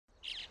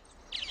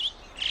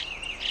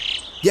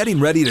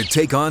Getting ready to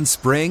take on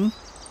spring?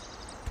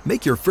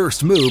 Make your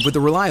first move with the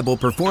reliable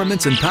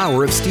performance and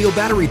power of Steel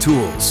battery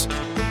tools.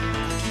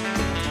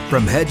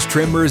 From hedge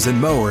trimmers and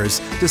mowers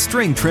to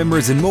string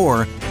trimmers and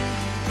more,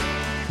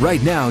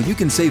 right now you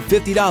can save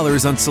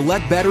 $50 on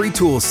select battery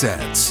tool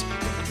sets.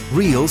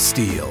 Real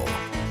Steel.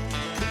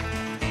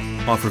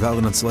 Offer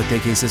valid on select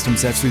AK system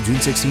sets through June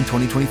 16,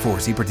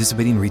 2024. See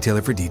participating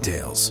retailer for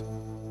details.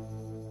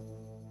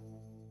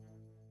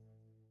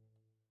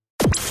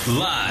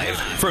 Live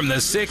from the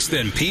 6th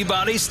and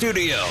Peabody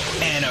Studio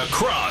and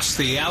across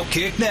the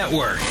Outkick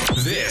Network,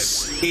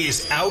 this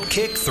is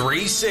Outkick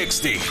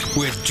 360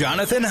 with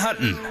Jonathan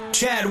Hutton,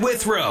 Chad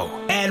Withrow,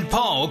 and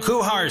Paul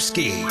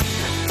Kuharsky.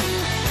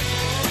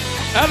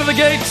 Out of the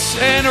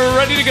gates and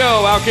ready to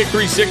go. Outkick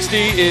 360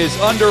 is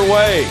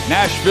underway.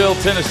 Nashville,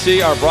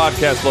 Tennessee, our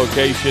broadcast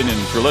location. And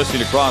if you're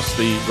listening across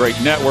the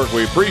great network,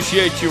 we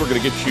appreciate you. We're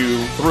going to get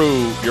you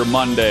through your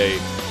Monday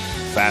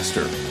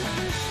faster.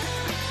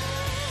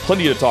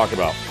 Plenty to talk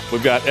about.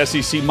 We've got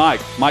SEC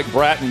Mike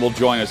Bratton will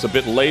join us a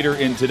bit later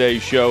in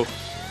today's show.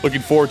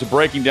 Looking forward to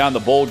breaking down the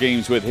bowl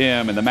games with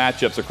him and the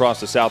matchups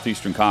across the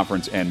Southeastern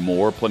Conference and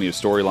more. Plenty of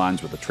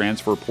storylines with the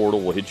transfer portal.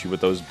 We'll hit you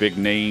with those big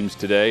names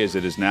today as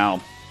it is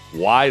now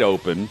wide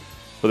open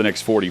for the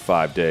next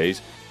 45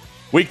 days.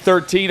 Week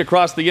 13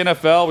 across the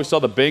NFL. We saw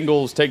the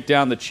Bengals take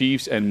down the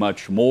Chiefs and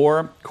much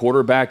more.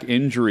 Quarterback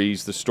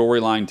injuries, the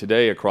storyline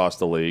today across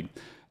the league.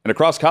 And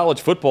across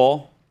college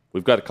football,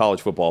 we've got a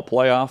college football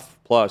playoff,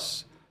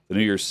 plus the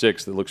New Year's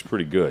Six that looks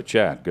pretty good.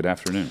 Chad, good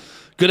afternoon.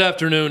 Good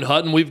afternoon,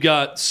 Hutton. We've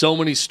got so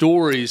many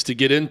stories to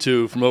get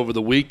into from over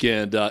the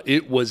weekend.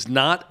 It was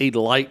not a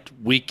light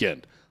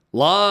weekend. A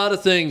lot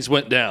of things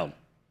went down.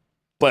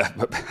 But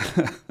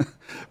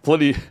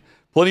plenty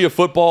of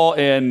football,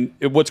 and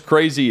what's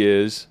crazy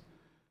is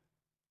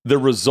the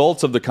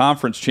results of the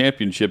conference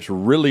championships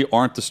really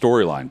aren't the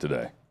storyline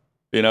today.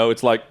 You know,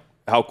 it's like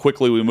how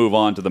quickly we move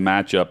on to the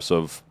matchups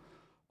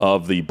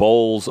of the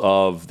bowls,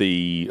 of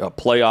the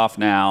playoff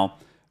now,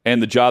 and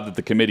the job that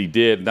the committee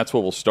did. And that's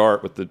where we'll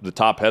start with the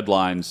top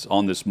headlines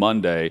on this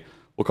Monday.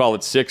 We'll call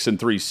it 6 and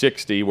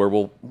 360, where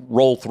we'll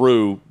roll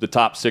through the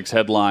top 6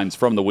 headlines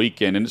from the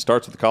weekend, and it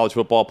starts with the college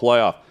football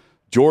playoff.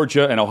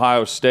 Georgia and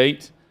Ohio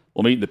State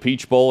will meet in the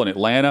Peach Bowl in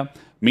Atlanta.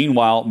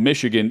 Meanwhile,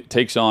 Michigan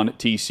takes on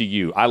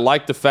TCU. I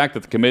like the fact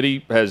that the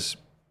committee has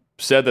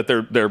said that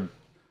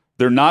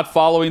they're not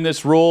following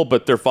this rule,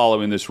 but they're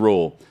following this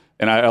rule.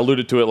 And I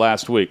alluded to it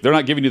last week. They're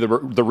not giving you the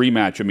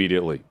rematch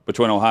immediately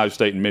between Ohio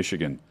State and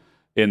Michigan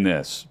in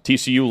this.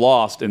 TCU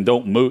lost and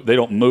they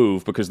don't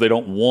move because they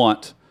don't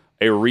want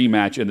a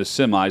rematch in the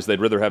semis.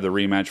 They'd rather have the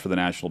rematch for the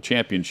national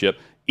championship,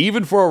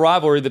 even for a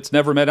rivalry that's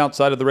never met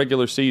outside of the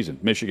regular season,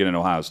 Michigan and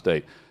Ohio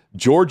State.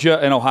 Georgia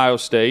and Ohio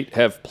State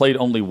have played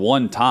only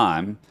one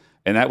time,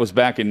 and that was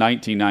back in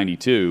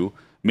 1992.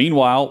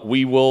 Meanwhile,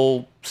 we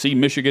will see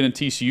Michigan and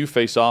TCU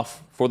face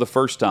off for the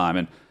first time.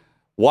 And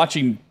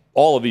watching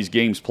all of these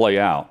games play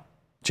out,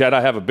 Chad,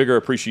 I have a bigger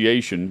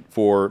appreciation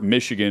for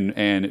Michigan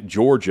and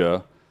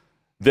Georgia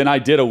than I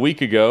did a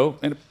week ago,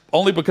 and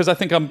only because I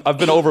think I've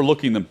been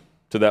overlooking them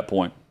to that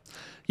point.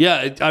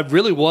 Yeah, I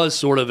really was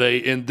sort of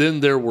and then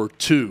there were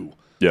two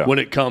when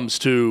it comes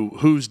to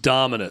who's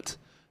dominant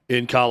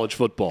in college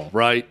football,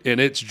 right? And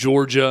it's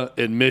Georgia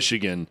and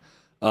Michigan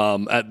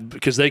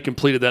because they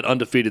completed that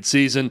undefeated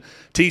season.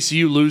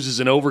 TCU loses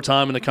in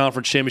overtime in the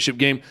conference championship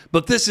game,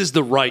 but this is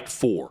the right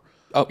four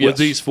with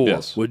these four,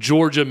 with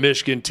Georgia,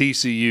 Michigan,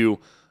 TCU,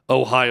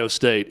 Ohio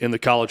State in the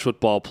college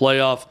football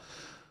playoff.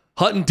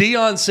 Hutton,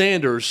 Deion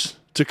Sanders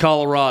to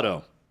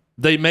Colorado.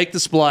 They make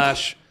the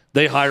splash.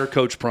 They hire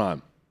Coach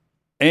Prime.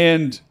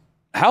 And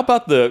how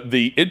about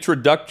the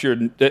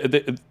introduction,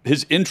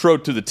 his intro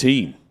to the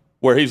team,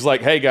 where he's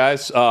like, "Hey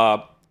guys,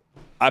 I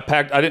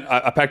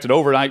packed an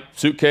overnight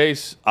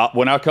suitcase.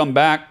 When I come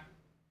back,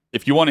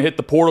 if you want to hit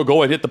the portal, go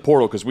ahead and hit the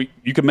portal because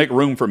you can make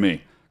room for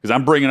me because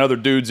I'm bringing other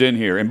dudes in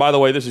here. And by the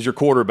way, this is your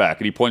quarterback."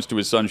 And he points to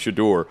his son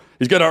Shedeur.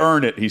 He's going to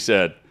earn it, he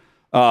said.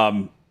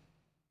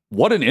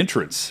 What an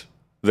entrance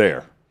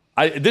there!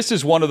 This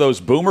is one of those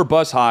boomer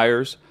bust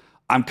hires.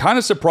 I'm kind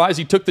of surprised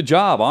he took the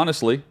job,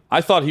 honestly.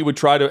 I thought he would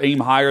try to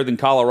aim higher than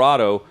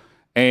Colorado,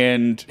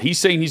 and he's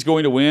saying he's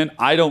going to win.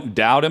 I don't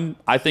doubt him.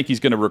 I think he's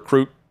going to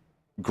recruit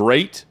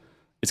great.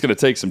 It's going to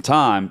take some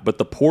time, but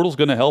the portal's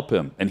going to help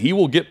him, and he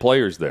will get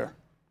players there.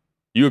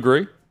 You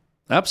agree?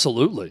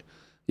 Absolutely.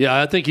 Yeah,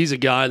 I think he's a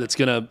guy that's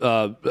going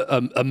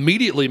to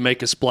immediately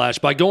make a splash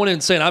by going in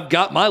and saying, "I've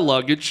got my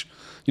luggage.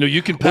 You know,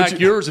 you can pack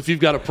yours if you've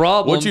got a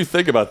problem." What'd you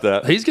think about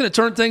that? He's going to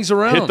turn things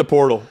around. Hit the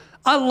portal.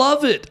 I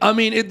love it. I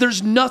mean,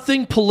 there's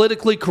nothing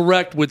politically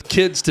correct with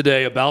kids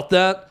today about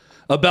that.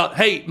 About,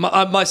 hey,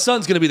 my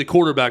son's going to be the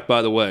quarterback,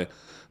 by the way.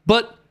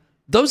 But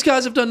those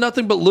guys have done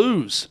nothing but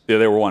lose. Yeah,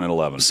 they were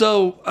 1-11.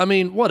 So, I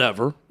mean,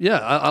 whatever. Yeah,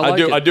 I like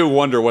it. I do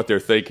wonder what they're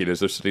thinking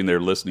as they're sitting there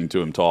listening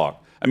to him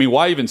talk. I mean,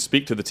 why even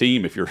speak to the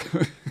team if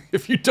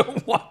you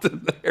don't want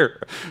them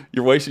there?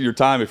 You're wasting your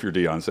time if you're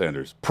Deion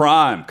Sanders.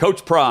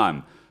 Coach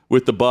Prime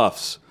with the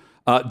Buffs.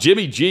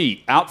 Jimmy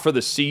G out for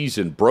the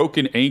season,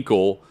 broken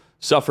ankle.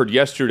 suffered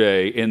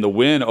yesterday in the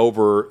win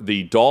over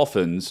the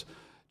Dolphins.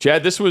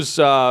 Chad, this was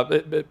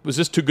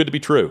this too good to be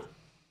true?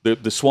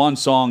 The swan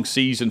song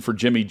season for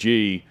Jimmy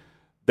G.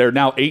 They're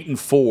now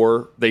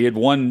 8-4. They had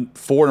won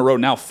 4 in a row,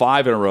 now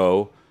 5 in a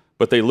row,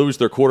 but they lose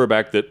their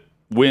quarterback that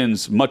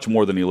wins much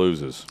more than he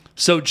loses.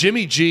 So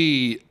Jimmy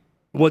G,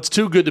 what's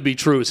too good to be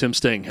true is him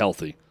staying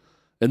healthy.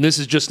 And this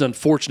is just an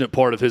unfortunate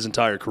part of his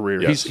entire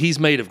career. Yes. He's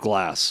made of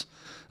glass.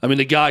 I mean,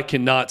 the guy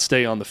cannot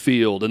stay on the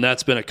field, and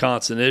that's been a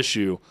constant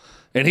issue.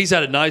 And he's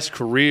had a nice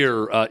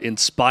career in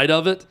spite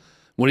of it.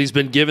 When he's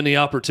been given the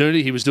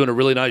opportunity, he was doing a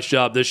really nice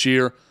job this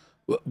year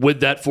with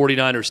that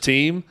 49ers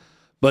team.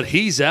 But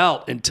he's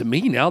out, and to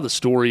me now the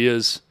story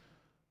is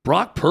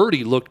Brock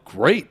Purdy looked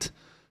great.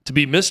 To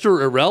be Mr.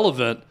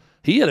 Irrelevant,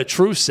 he had a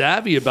true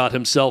savvy about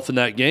himself in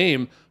that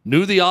game,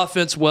 knew the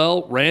offense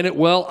well, ran it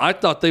well. I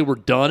thought they were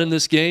done in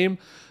this game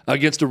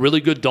against a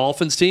really good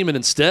Dolphins team, and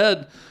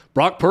instead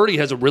Brock Purdy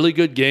has a really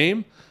good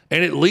game,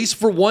 and at least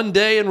for one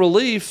day in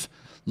relief,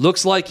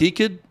 looks like he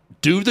could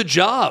do the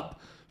job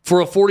for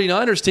a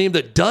 49ers team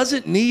that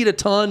doesn't need a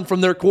ton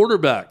from their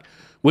quarterback,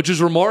 which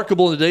is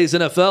remarkable in today's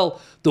NFL.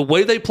 The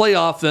way they play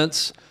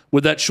offense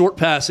with that short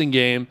passing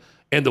game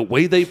and the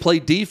way they play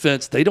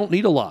defense, they don't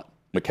need a lot.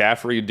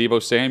 McCaffrey and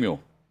Deebo Samuel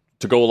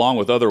to go along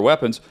with other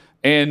weapons.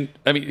 And,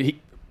 I mean,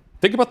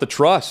 think about the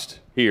trust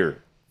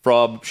here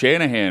from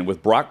Shanahan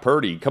with Brock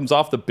Purdy. He comes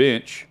off the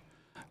bench.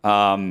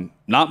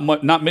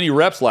 Not many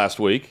reps last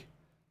week.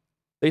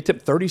 They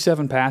attempt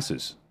 37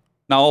 passes.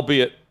 Now,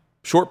 albeit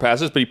short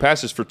passes, but he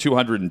passes for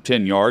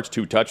 210 yards,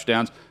 2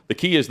 touchdowns. The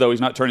key is, though,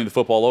 he's not turning the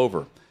football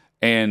over.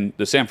 And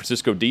the San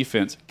Francisco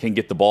defense can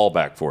get the ball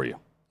back for you.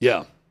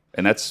 Yeah.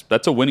 And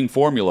that's a winning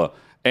formula.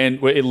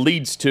 And it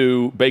leads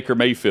to Baker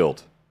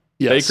Mayfield.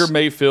 Yes. Baker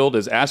Mayfield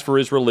has asked for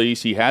his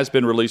release. He has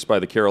been released by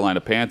the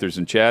Carolina Panthers.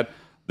 And, Chad,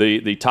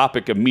 the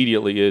topic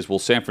immediately is, will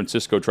San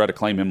Francisco try to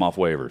claim him off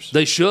waivers?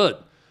 They should.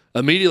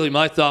 Immediately,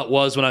 my thought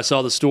was when I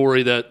saw the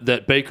story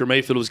that Baker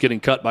Mayfield was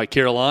getting cut by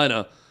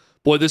Carolina,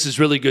 boy, this is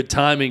really good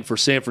timing for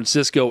San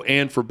Francisco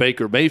and for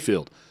Baker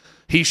Mayfield.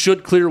 He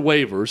should clear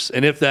waivers,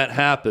 and if that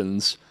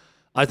happens,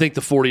 I think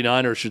the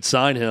 49ers should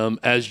sign him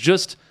as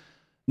just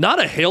not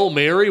a Hail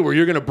Mary where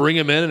you're going to bring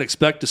him in and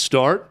expect to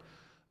start,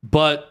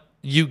 but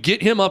you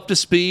get him up to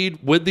speed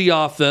with the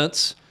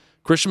offense.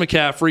 Christian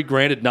McCaffrey,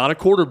 granted, not a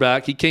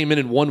quarterback. He came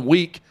in 1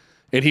 week,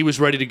 and he was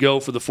ready to go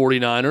for the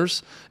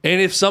 49ers.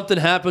 And if something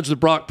happens with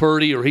Brock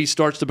Purdy or he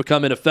starts to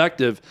become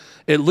ineffective,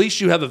 at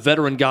least you have a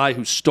veteran guy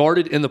who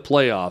started in the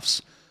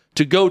playoffs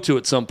to go to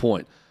at some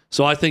point.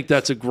 So I think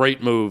that's a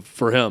great move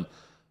for him.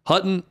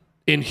 Hutton,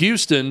 in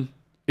Houston,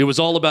 it was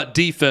all about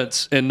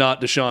defense and not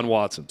Deshaun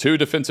Watson. 2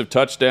 defensive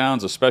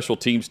touchdowns, a special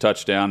teams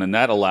touchdown, and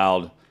that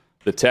allowed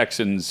the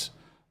Texans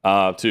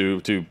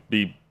to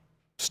be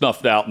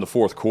snuffed out in the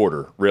fourth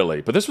quarter,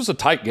 really. But this was a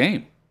tight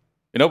game.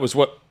 You know, it was,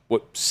 what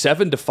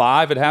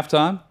 7-5 at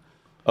halftime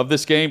of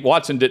this game?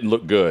 Watson didn't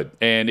look good,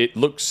 and it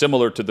looked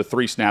similar to the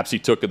 3 snaps he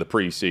took in the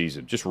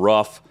preseason. Just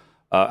rough,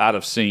 out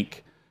of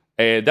sync.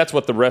 And that's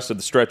what the rest of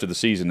the stretch of the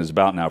season is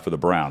about now for the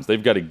Browns.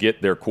 They've got to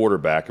get their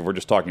quarterback, if we're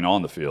just talking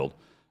on the field,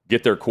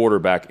 get their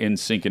quarterback in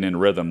sync and in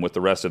rhythm with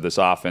the rest of this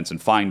offense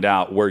and find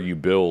out where you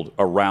build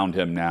around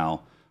him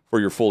now for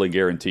your fully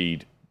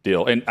guaranteed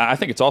deal. And I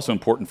think it's also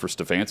important for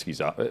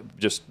Stefanski's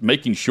just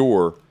making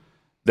sure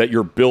that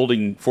you're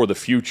building for the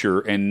future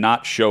and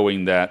not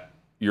showing that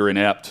you're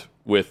inept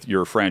with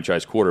your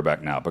franchise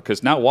quarterback now,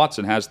 because now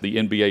Watson has the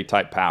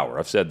NBA-type power.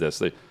 I've said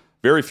this.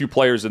 Very few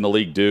players in the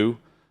league do,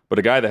 but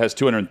a guy that has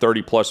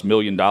 $230+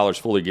 million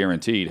fully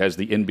guaranteed has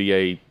the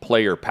NBA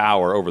player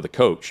power over the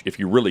coach if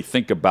you really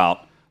think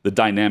about the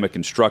dynamic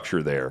and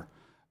structure there.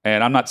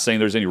 And I'm not saying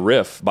there's any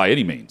riff by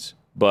any means,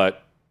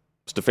 but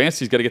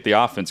Stefanski's got to get the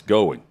offense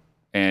going,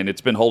 and it's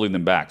been holding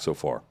them back so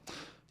far.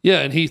 Yeah,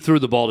 and he threw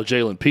the ball to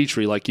Jalen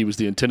Petrie like he was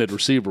the intended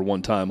receiver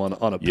one time on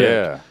a pick.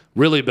 Yeah.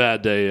 Really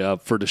bad day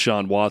for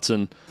Deshaun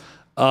Watson.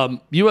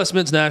 U.S.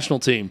 men's national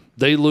team,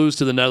 they lose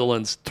to the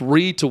Netherlands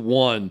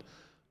 3-1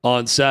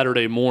 on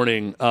Saturday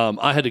morning.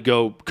 I had to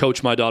go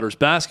coach my daughter's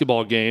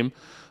basketball game,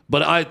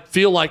 but I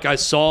feel like I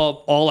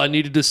saw all I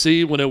needed to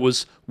see when it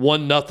was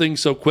 1-0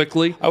 so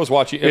quickly. I was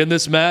watching in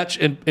this match,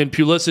 and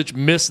Pulisic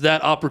missed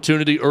that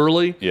opportunity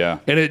early. Yeah.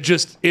 And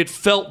it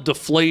felt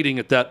deflating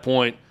at that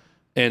point,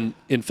 and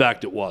in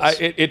fact it was.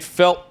 It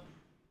felt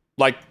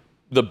like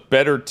the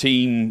better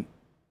team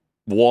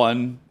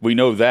won. We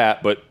know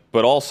that, but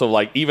also,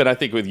 like, even I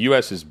think with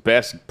U.S.'s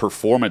best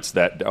performance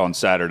that on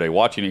Saturday,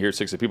 watching it here at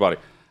 60 Peabody,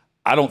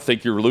 I don't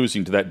think you're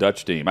losing to that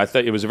Dutch team. I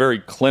think it was a very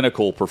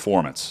clinical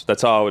performance.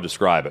 That's how I would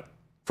describe it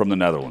from the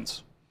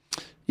Netherlands.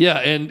 Yeah,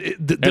 and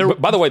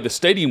by the way, the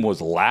stadium was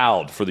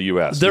loud for the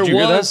U.S. Did you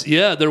hear that?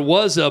 Yeah, there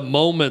was a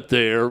moment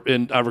there,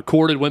 and I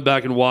recorded, went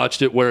back and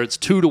watched it, where it's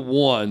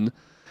 2-1,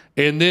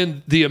 and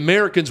then the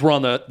Americans were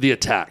on the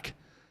attack.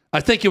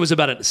 I think it was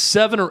about a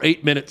 7 or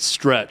 8 minute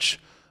stretch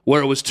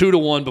where it was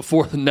 2-1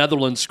 before the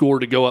Netherlands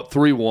scored to go up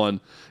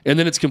 3-1, and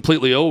then it's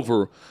completely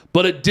over.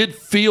 But it did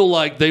feel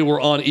like they were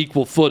on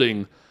equal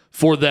footing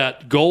for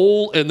that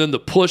goal and then the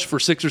push for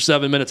 6 or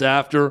 7 minutes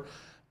after.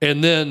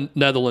 And then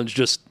Netherlands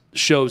just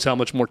shows how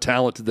much more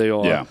talented they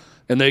are. Yeah.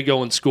 And they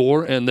go and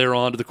score, and they're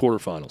on to the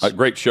quarterfinals. A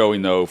great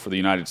showing, though, for the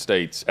United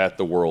States at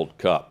the World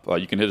Cup.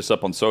 You can hit us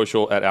up on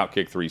social at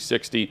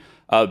Outkick360.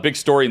 Big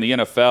story in the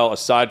NFL,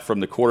 aside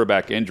from the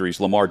quarterback injuries,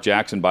 Lamar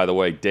Jackson, by the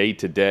way,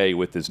 day-to-day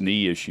with his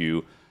knee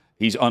issue.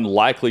 He's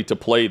unlikely to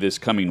play this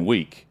coming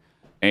week.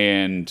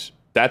 And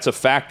that's a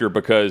factor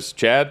because,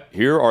 Chad,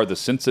 here are the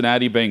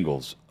Cincinnati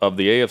Bengals of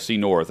the AFC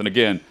North. And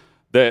again,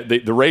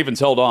 the Ravens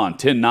held on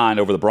 10-9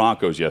 over the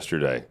Broncos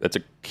yesterday. That's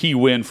a key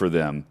win for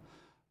them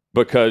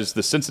because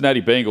the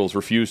Cincinnati Bengals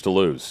refuse to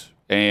lose.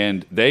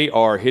 And they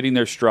are hitting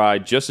their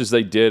stride just as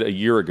they did a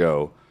year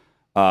ago.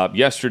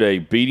 Yesterday,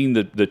 beating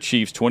the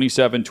Chiefs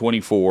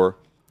 27-24.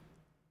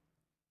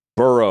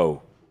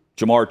 Burrow,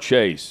 Jamar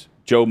Chase,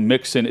 Joe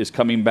Mixon is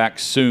coming back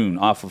soon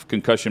off of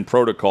concussion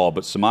protocol,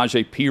 but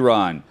Samaje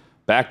Perine,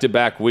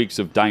 back-to-back weeks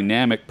of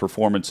dynamic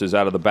performances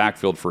out of the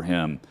backfield for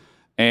him.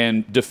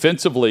 And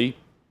defensively,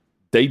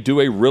 they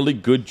do a really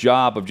good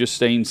job of just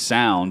staying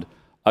sound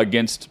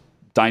against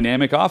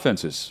dynamic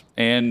offenses.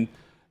 And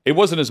it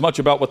wasn't as much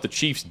about what the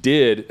Chiefs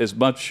did as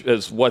much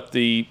as what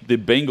the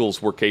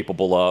Bengals were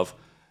capable of.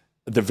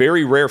 The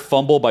very rare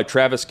fumble by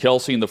Travis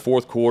Kelce in the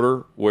fourth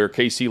quarter where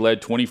KC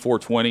led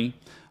 24-20.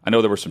 I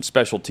know there were some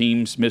special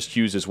teams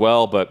miscues as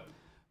well, but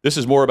this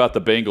is more about the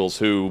Bengals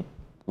who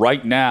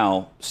right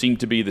now seem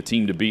to be the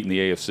team to beat in the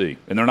AFC,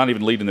 and they're not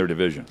even leading their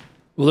division.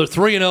 Well, they're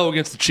 3-0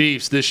 against the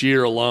Chiefs this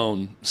year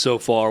alone so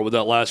far with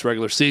that last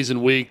regular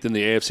season week, then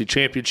the AFC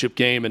Championship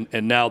game,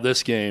 and now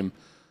this game.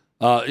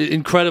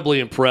 Incredibly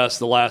impressed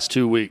the last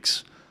 2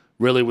 weeks,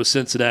 really, with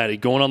Cincinnati.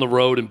 Going on the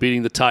road and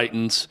beating the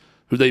Titans,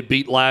 who they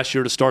beat last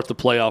year to start the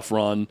playoff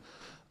run.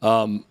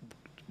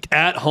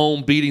 At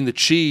home, beating the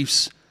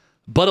Chiefs,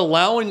 but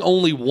allowing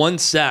only one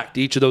sack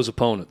to each of those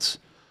opponents.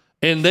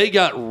 And they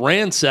got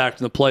ransacked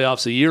in the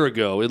playoffs a year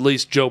ago, at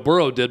least Joe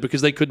Burrow did,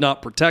 because they could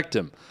not protect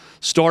him.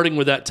 Starting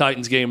with that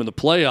Titans game in the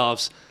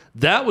playoffs,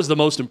 that was the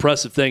most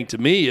impressive thing to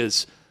me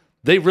is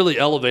they really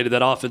elevated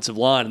that offensive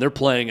line, and they're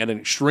playing at an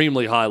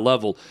extremely high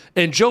level.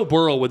 And Joe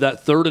Burrow with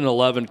that 3rd and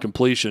 11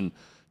 completion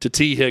to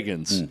T.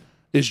 Higgins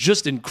is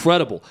just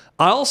incredible.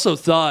 I also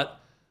thought,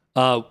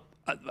 I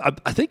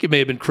think it may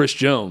have been Chris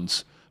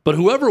Jones, but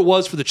whoever it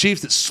was for the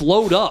Chiefs that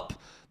slowed up,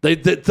 they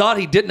thought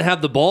he didn't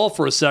have the ball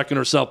for a second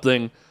or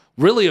something,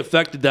 really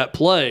affected that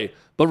play.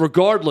 But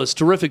regardless,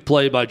 terrific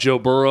play by Joe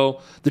Burrow.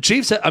 The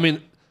Chiefs,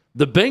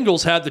 the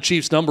Bengals had the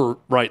Chiefs' number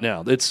right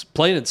now. It's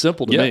plain and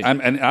simple to me.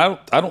 And I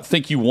don't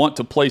think you want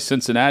to play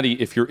Cincinnati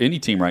if you're any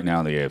team right now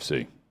in the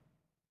AFC.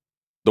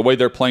 The way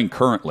they're playing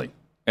currently.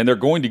 And they're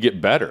going to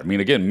get better. I mean,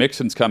 again,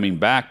 Mixon's coming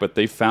back, but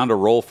they found a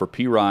role for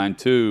Perine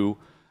too,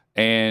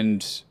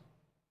 and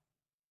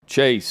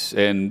Chase,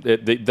 and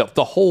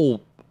the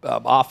whole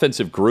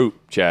offensive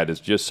group, Chad, is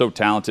just so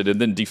talented.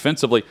 And then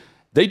defensively,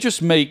 they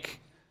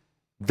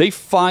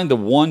find the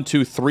 1,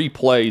 2, 3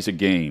 plays a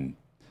game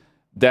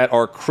that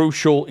are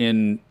crucial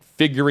in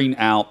figuring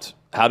out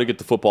how to get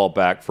the football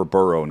back for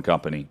Burrow and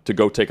company to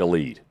go take a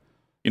lead.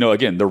 You know,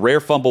 again, the rare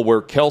fumble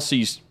where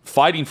Kelce's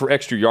fighting for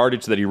extra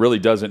yardage that he really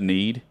doesn't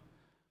need,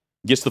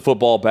 gets the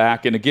football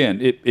back, and again,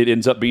 it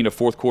ends up being a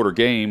fourth quarter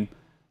game,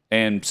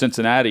 and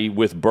Cincinnati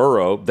with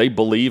Burrow, they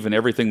believe in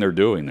everything they're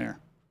doing there.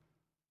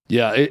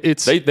 Yeah,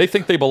 it's they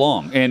think they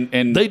belong,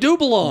 and they do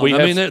belong.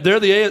 They're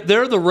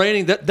the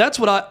reigning. That's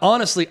what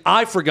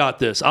I forgot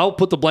this. I'll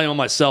put the blame on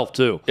myself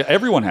too. Yeah,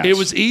 everyone has. It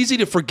was easy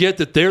to forget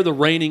that they're the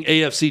reigning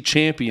AFC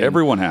champion.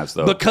 Everyone has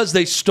though, because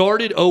they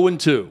started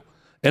 0-2.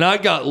 And I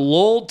got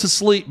lulled to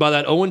sleep by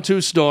that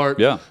 0-2 start.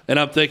 Yeah. And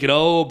I'm thinking,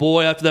 oh,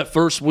 boy, after that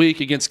first week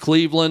against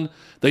Cleveland,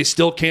 they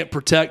still can't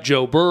protect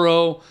Joe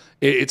Burrow.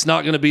 It's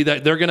not going to be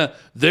that. They're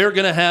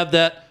gonna have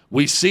that.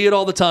 We see it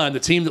all the time. The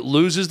team that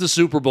loses the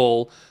Super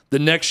Bowl the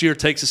next year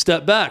takes a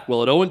step back.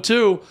 Well, at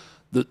 0-2,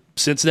 the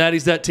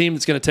Cincinnati's that team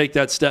that's going to take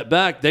that step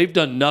back. They've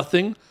done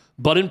nothing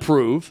but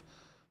improve.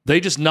 They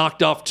just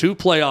knocked off 2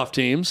 playoff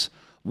teams,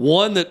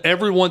 one that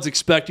everyone's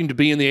expecting to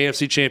be in the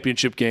AFC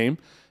Championship game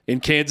in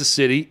Kansas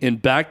City in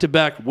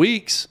back-to-back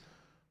weeks.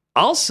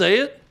 I'll say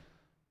it.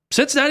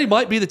 Cincinnati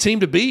might be the team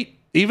to beat,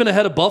 even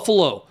ahead of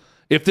Buffalo,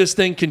 if this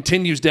thing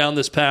continues down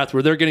this path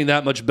where they're getting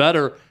that much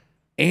better,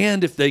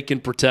 and if they can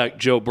protect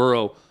Joe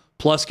Burrow,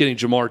 plus getting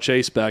Jamar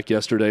Chase back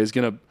yesterday is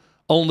going to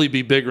only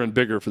be bigger and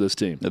bigger for this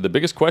team. Now, the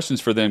biggest questions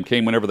for them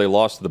came whenever they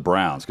lost to the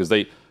Browns, because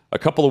a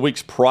couple of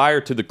weeks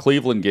prior to the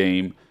Cleveland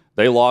game,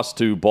 they lost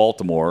to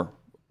Baltimore,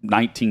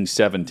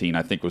 19-17,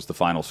 I think was the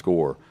final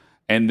score.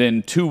 And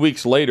then 2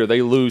 weeks later,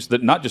 they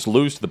not just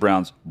lose to the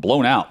Browns,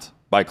 blown out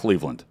by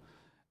Cleveland.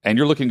 And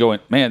you're looking going,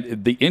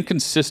 man, the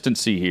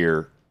inconsistency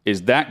here,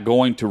 is that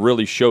going to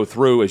really show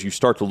through as you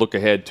start to look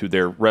ahead to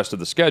their rest of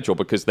the schedule?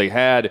 Because they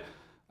had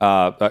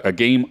a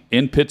game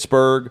in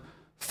Pittsburgh,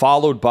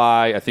 followed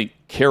by, I think,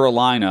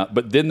 Carolina,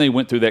 but then they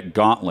went through that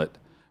gauntlet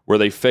where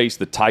they faced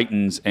the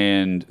Titans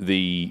and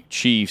the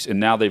Chiefs, and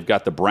now they've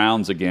got the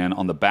Browns again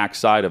on the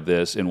backside of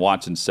this in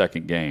Watson's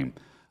second game.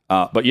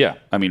 But yeah,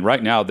 I mean,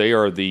 right now they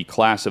are the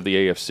class of the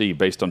AFC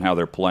based on how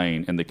they're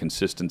playing and the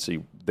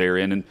consistency they're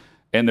in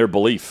and their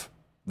belief.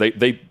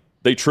 They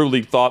they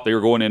truly thought they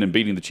were going in and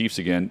beating the Chiefs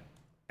again,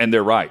 and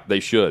they're right. They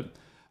should.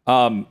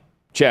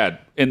 Chad,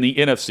 in the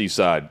NFC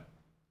side,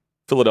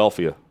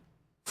 Philadelphia,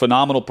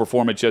 phenomenal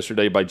performance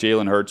yesterday by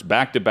Jalen Hurts,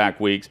 back-to-back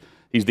weeks.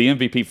 He's the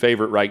MVP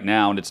favorite right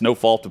now, and it's no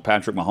fault of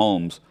Patrick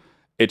Mahomes.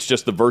 It's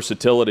just the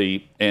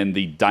versatility and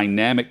the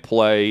dynamic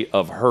play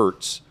of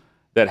Hurts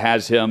that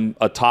has him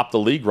atop the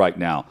league right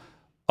now.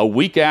 A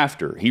week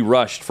after, he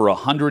rushed for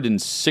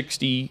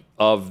 160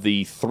 of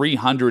the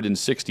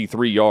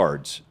 363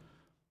 yards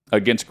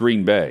against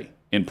Green Bay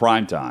in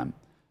primetime.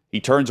 He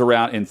turns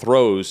around and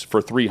throws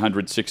for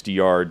 380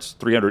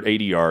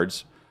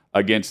 yards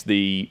against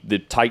the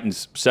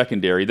Titans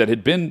secondary that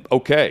had been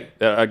okay,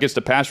 against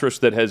a pass rush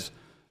that has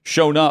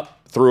shown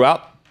up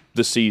throughout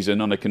the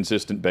season on a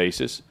consistent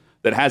basis,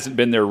 that hasn't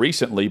been there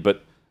recently.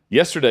 But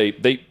yesterday,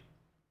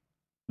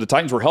 the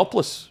Titans were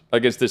helpless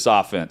against this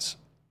offense.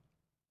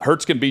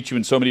 Hurts can beat you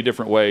in so many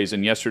different ways,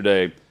 and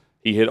yesterday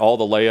he hit all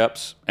the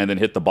layups and then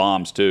hit the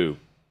bombs too,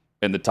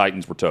 and the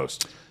Titans were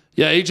toast.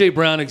 Yeah, A.J.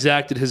 Brown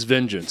exacted his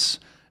vengeance.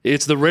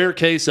 It's the rare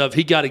case of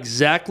he got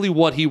exactly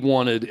what he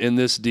wanted in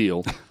this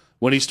deal.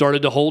 When he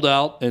started to hold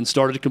out and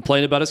started to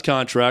complain about his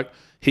contract,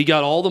 he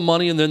got all the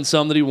money and then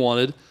some that he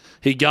wanted.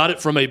 He got it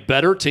from a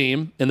better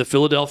team in the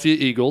Philadelphia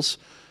Eagles.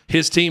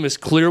 His team is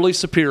clearly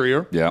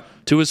superior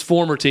to his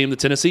former team, the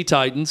Tennessee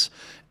Titans.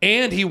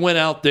 And he went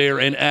out there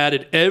and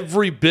added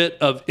every bit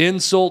of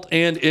insult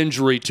and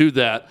injury to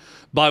that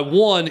by,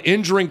 one,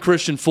 injuring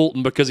Christian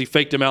Fulton because he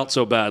faked him out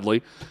so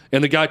badly,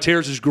 and the guy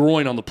tears his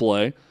groin on the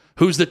play,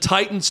 who's the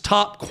Titans'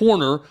 top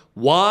corner.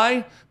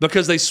 Why?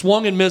 Because they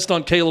swung and missed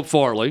on Caleb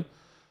Farley.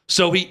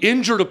 So he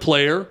injured a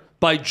player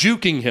by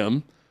juking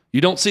him.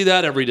 You don't see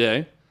that every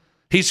day.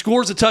 He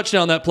scores a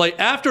touchdown that play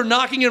after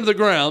knocking him to the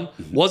ground.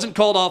 Wasn't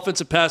called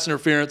offensive pass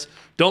interference.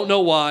 Don't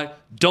know why.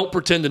 Don't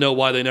pretend to know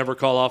why they never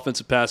call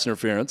offensive pass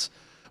interference.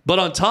 But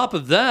on top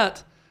of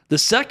that, the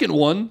second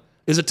one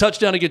is a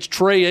touchdown against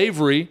Trey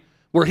Avery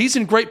where he's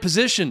in great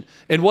position.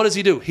 And what does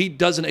he do? He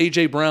does an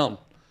A.J. Brown.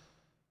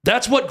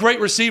 That's what great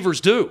receivers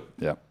do.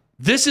 Yeah.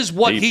 This is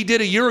what he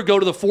did a year ago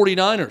to the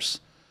 49ers.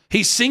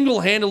 He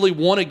single-handedly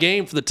won a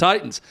game for the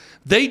Titans.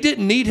 They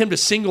didn't need him to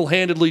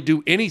single-handedly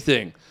do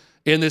anything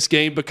in this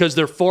game because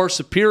they're far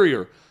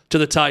superior to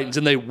the Titans,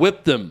 and they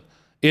whipped them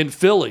in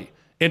Philly.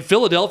 In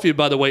Philadelphia,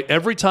 by the way,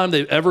 every time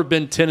they've ever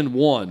been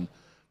 10-1,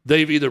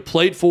 they've either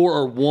played for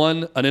or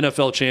won an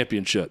NFL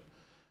championship.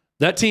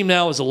 That team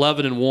now is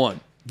 11-1.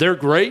 They're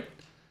great.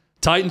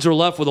 Titans are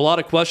left with a lot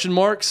of question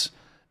marks.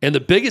 And the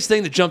biggest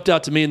thing that jumped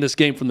out to me in this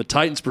game from the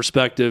Titans'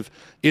 perspective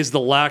is the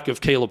lack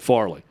of Caleb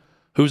Farley,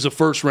 who's a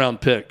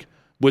first-round pick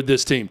with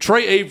this team.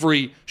 Trey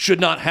Avery should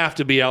not have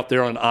to be out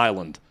there on an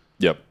island.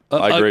 Yep,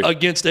 I agree.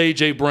 Against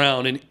A.J.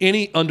 Brown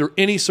under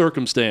any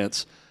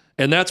circumstance.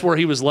 And that's where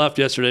he was left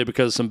yesterday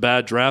because of some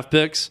bad draft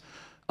picks.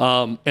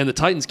 And the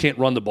Titans can't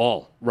run the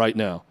ball right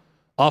now.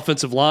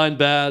 Offensive line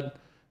bad.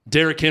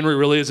 Derrick Henry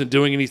really isn't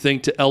doing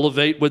anything to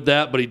elevate with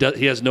that, but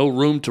he has no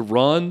room to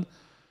run.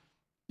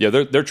 Yeah,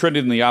 they're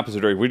trending in the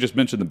opposite direction. We just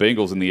mentioned the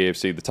Bengals in the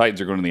AFC. The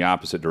Titans are going in the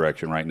opposite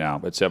direction right now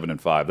at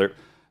 7-5.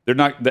 They're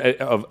not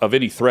of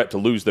any threat to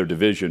lose their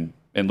division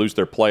and lose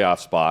their playoff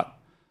spot,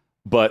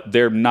 but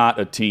they're not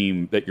a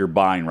team that you're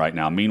buying right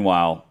now.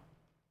 Meanwhile,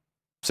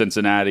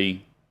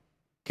 Cincinnati,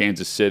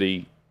 Kansas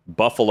City,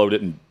 Buffalo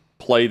didn't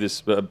play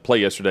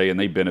yesterday, and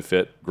they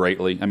benefit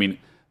greatly. I mean,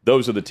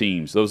 those are the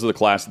teams. Those are the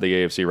class of the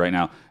AFC right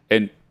now.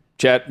 And,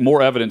 Chad,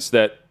 more evidence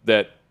that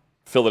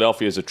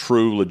Philadelphia is a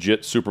true,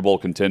 legit Super Bowl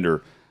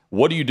contender.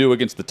 What do you do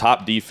against the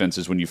top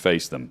defenses when you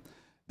face them?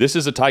 This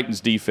is a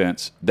Titans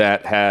defense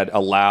that had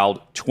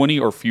allowed 20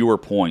 or fewer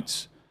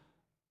points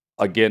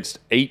against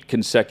 8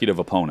 consecutive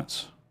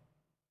opponents.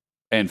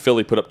 And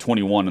Philly put up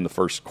 21 in the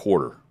first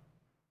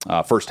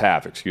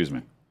half.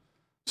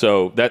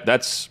 So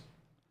that's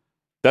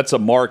a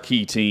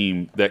marquee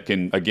team that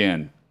can,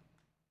 again,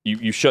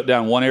 you shut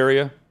down one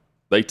area,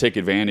 they take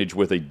advantage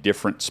with a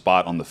different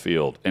spot on the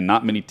field. And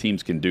not many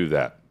teams can do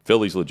that.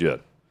 Philly's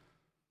legit.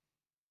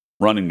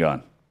 Run and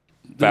gun.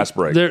 Fast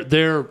break.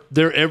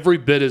 They're every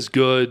bit as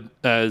good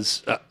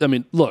as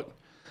look,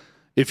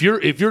 if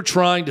you're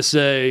trying to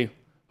say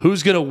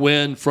who's going to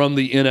win from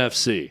the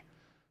NFC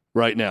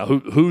right now,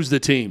 who's the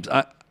teams?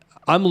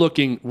 I'm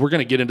looking. We're going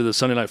to get into the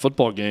Sunday Night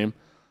Football game.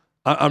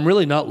 I'm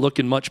really not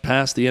looking much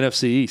past the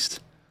NFC East.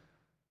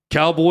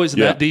 Cowboys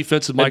and that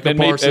defense with Micah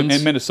Parsons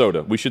and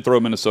Minnesota. We should throw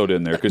Minnesota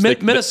in there because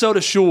Minnesota,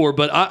 sure,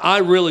 but I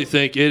really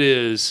think it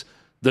is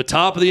the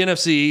top of the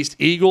NFC East.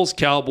 Eagles,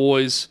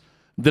 Cowboys.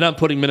 Then I'm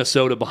putting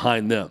Minnesota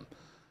behind them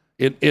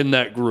in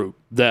that group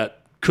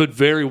that could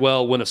very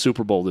well win a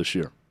Super Bowl this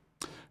year.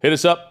 Hit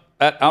us up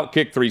at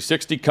Outkick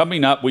 360.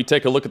 Coming up, we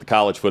take a look at the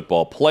college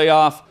football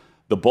playoff,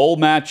 the bowl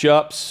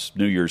matchups,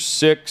 New Year's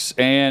 6,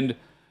 and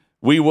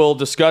we will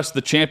discuss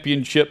the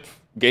championship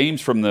games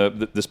from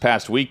this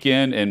past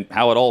weekend and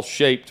how it all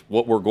shaped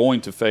what we're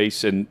going to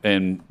face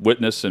and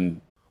witness.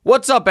 And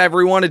what's up,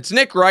 everyone? It's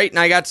Nick Wright, and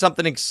I got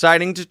something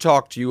exciting to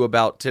talk to you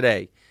about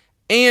today.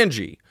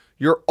 Angie,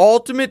 your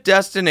ultimate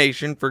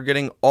destination for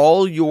getting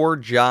all your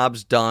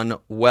jobs done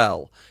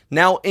well.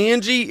 Now,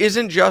 Angie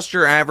isn't just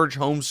your average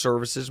home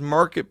services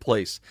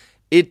marketplace.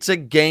 It's a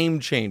game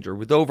changer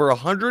with over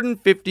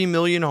 150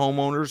 million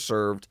homeowners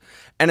served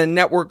and a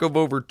network of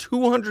over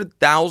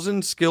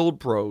 200,000 skilled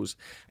pros.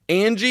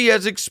 Angie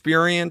has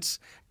experience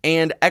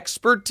and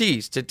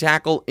expertise to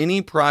tackle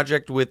any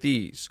project with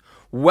ease.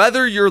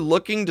 Whether you're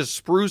looking to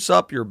spruce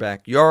up your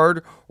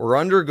backyard or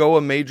undergo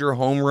a major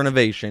home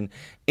renovation,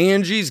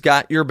 Angie's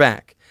got your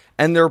back.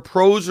 And their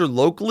pros are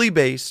locally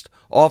based,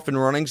 often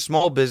running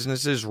small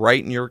businesses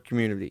right in your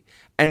community.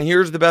 And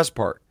here's the best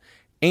part.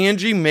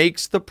 Angie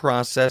makes the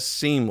process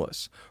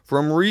seamless.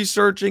 From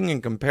researching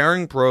and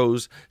comparing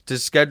pros to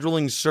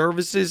scheduling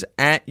services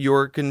at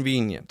your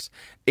convenience.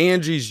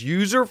 Angie's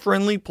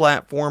user-friendly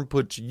platform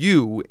puts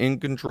you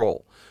in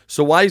control.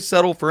 So why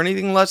settle for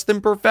anything less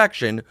than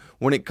perfection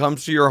when it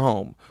comes to your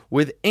home?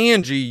 With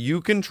Angie,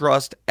 you can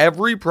trust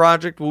every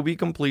project will be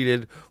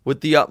completed with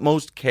the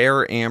utmost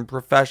care and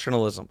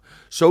professionalism.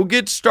 So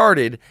get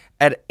started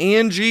at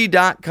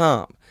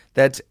Angie.com.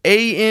 That's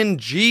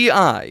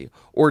ANGI,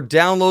 or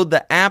download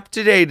the app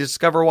today to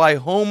discover why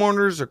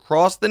homeowners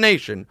across the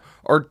nation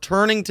are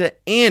turning to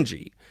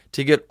Angie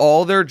to get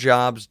all their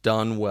jobs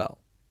done well.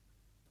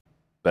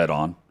 Bet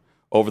on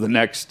over the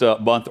next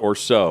month or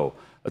so.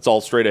 That's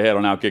all straight ahead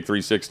on Outkick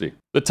 360.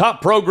 The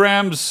top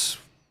programs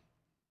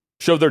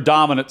showed their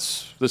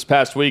dominance this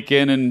past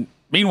weekend, and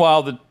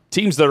meanwhile, the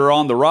teams that are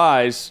on the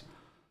rise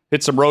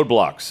hit some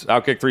roadblocks.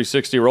 Outkick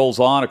 360 rolls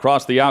on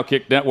across the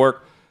Outkick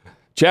network.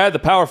 Chad, the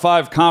Power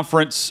 5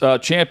 Conference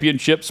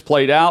championships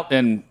played out,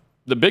 and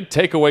the big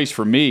takeaways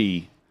for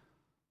me,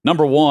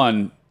 number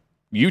one,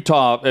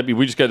 Utah, I mean,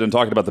 we just got done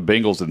talking about the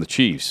Bengals and the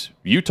Chiefs.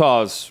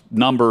 Utah's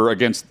number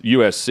against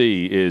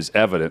USC is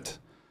evident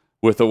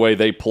with the way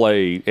they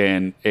play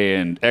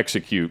and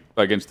execute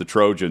against the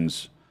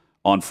Trojans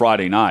on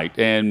Friday night.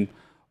 And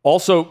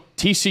also,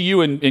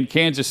 TCU and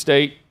Kansas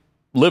State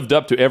lived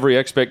up to every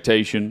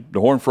expectation.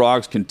 The Horned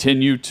Frogs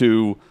continue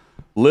to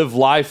live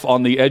life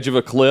on the edge of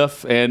a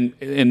cliff, and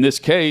in this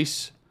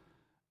case,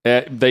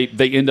 they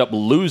end up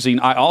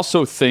losing. I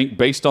also think,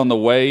 based on the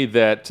way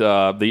that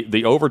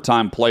the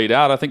overtime played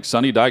out, I think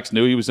Sonny Dykes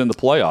knew he was in the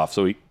playoff,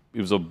 so he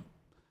was I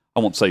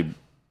won't say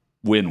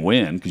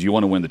win-win, because you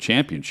want to win the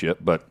championship,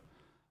 but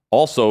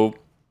also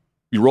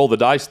you roll the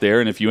dice there,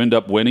 and if you end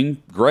up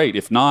winning, great.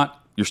 If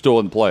not, you're still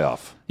in the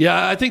playoff.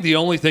 Yeah, I think the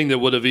only thing that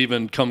would have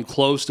even come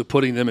close to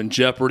putting them in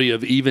jeopardy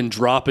of even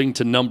dropping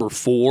to number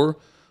 4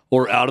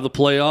 or out of the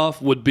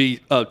playoff would be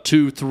a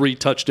 2-3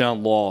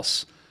 touchdown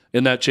loss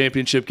in that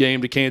championship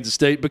game to Kansas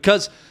State,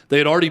 because they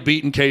had already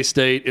beaten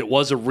K-State. It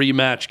was a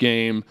rematch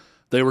game.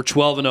 They were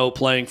 12-0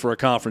 playing for a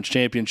conference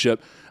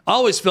championship. I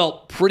always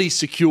felt pretty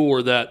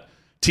secure that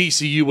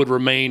TCU would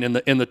remain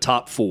in the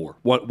top 4,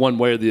 one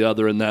way or the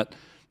other, and that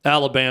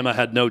Alabama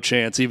had no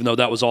chance, even though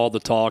that was all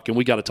the talk. And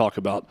we got to talk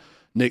about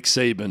Nick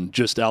Saban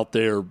just out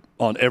there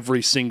on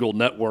every single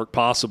network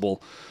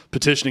possible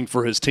petitioning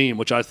for his team,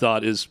 which I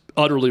thought is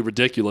utterly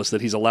ridiculous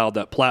that he's allowed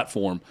that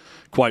platform,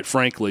 quite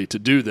frankly, to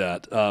do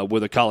that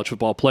with a college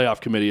football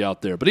playoff committee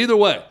out there. But either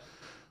way,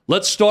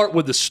 let's start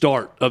with the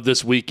start of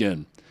this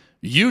weekend.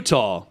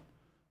 Utah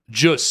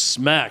just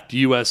smacked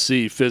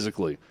USC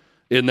physically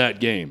in that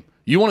game.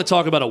 You want to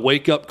talk about a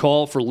wake-up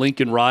call for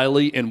Lincoln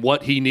Riley and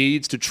what he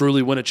needs to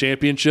truly win a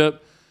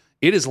championship?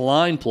 It is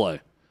line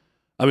play.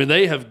 I mean,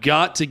 they have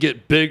got to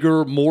get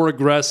bigger, more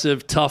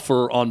aggressive,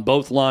 tougher on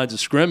both lines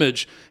of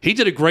scrimmage. He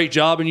did a great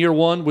job in year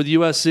one with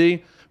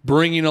USC,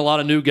 bringing a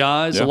lot of new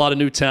guys, a lot of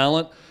new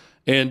talent.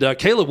 And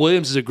Caleb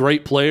Williams is a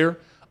great player.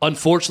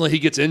 Unfortunately, he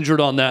gets injured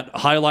on that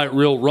highlight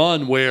reel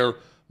run where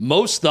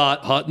most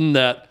thought, Hutton,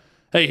 that,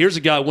 hey, here's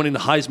a guy winning the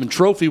Heisman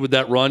Trophy with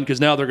that run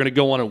because now they're going to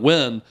go on and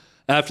win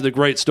after the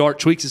great start.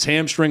 Tweaks his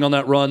hamstring on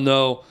that run,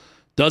 though.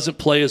 Doesn't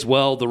play as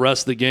well the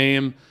rest of the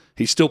game.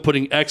 He's still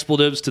putting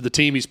expletives to the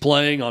team he's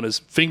playing on his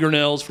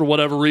fingernails for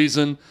whatever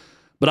reason.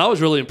 But I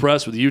was really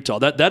impressed with Utah.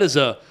 That's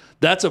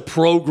a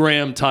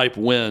program-type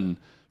win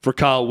for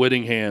Kyle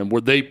Whittingham where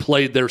they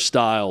played their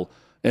style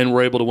and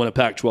were able to win a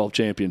Pac-12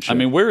 championship. I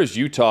mean, where is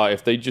Utah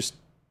if they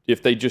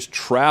just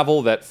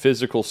travel that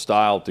physical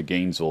style to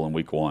Gainesville in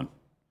week one?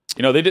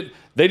 You know, they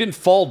didn't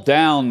fall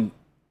down,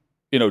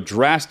 you know,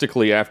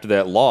 drastically after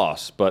that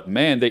loss, but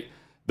man,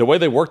 the way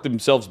they worked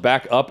themselves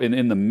back up and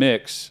in the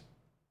mix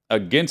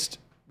against,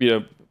 you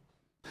know,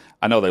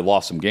 I know they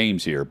lost some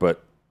games here,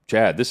 but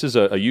Chad, this is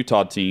a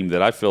Utah team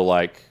that I feel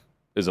like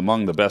is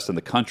among the best in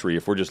the country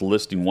if we're just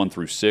listing 1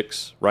 through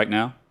 6 right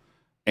now.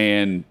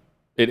 And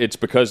it's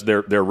because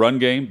their run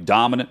game,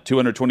 dominant,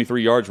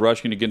 223 yards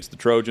rushing against the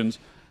Trojans.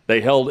 They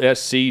held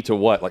SC to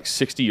what, like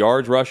 60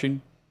 yards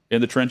rushing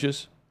in the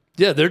trenches?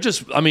 Yeah, they're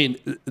just, I mean,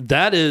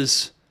 that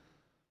is,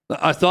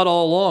 I thought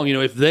all along, you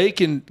know, if they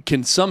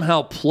can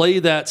somehow play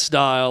that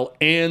style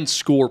and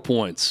score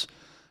points,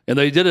 and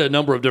they did it a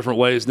number of different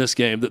ways in this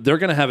game, that they're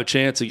going to have a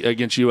chance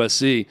against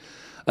USC.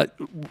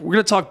 We're going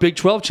to talk Big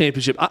 12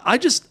 championship.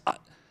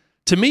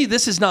 To me,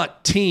 this is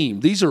not team.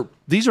 These are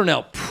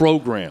now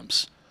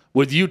programs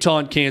with Utah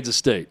and Kansas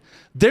State.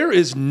 There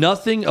is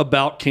nothing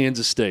about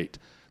Kansas State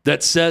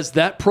that says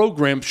that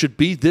program should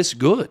be this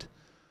good.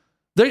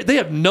 They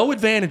have no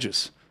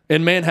advantages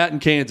in Manhattan,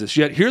 Kansas,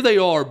 yet here they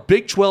are,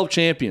 Big 12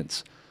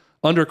 champions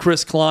under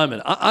Chris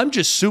Klieman. I'm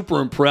just super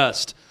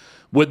impressed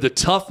with the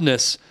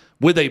toughness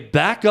with a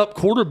backup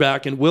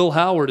quarterback in Will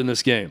Howard in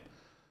this game.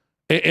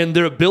 And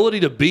their ability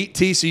to beat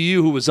TCU,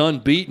 who was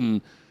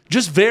unbeaten,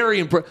 just very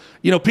impressive.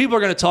 People are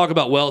going to talk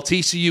about, well,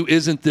 TCU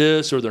isn't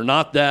this or they're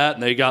not that,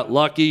 and they got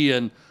lucky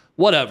and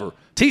whatever.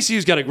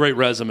 TCU's got a great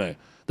resume.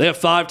 They have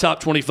 5 top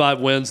 25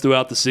 wins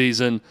throughout the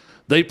season.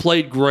 They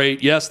played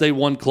great. Yes, they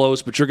won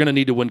close, but you're going to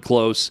need to win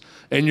close,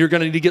 and you're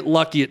going to need to get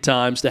lucky at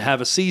times to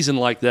have a season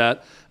like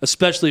that,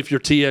 especially if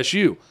you're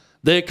TSU.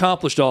 They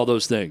accomplished all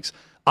those things.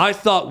 I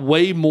thought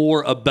way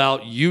more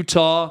about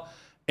Utah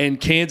and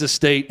Kansas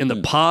State in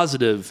the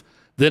positive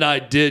than I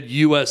did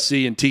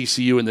USC and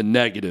TCU in the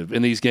negative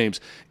in these games,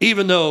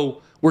 even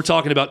though we're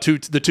talking about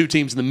the two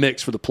teams in the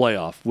mix for the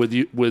playoff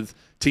with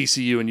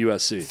TCU and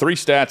USC. 3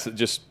 stats that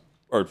just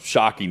are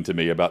shocking to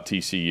me about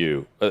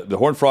TCU. The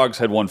Horned Frogs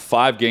had won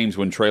 5 games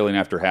when trailing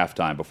after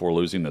halftime before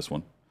losing this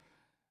one.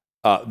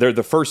 They're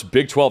the first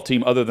Big 12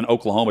 team other than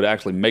Oklahoma to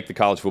actually make the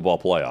college football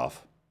playoff,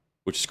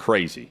 which is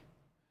crazy.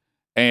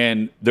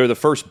 And they're the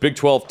first Big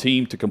 12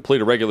 team to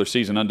complete a regular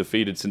season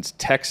undefeated since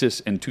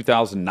Texas in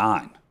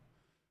 2009.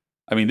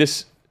 I mean,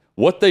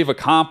 what they've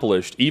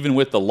accomplished, even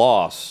with the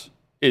loss,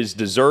 is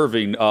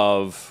deserving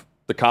of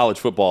the college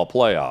football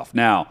playoff.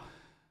 Now,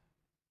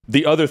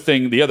 the other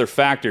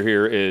factor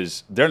here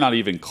is they're not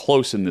even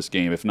close in this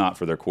game, if not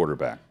for their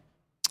quarterback.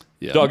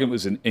 Yeah. Duggan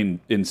was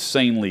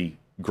insanely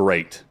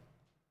great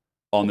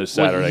on this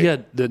Saturday. He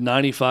had the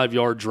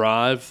 95-yard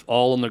drive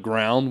all on the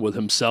ground with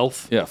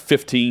himself. Yeah,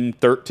 15,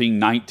 13,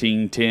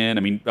 19, 10.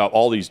 I mean,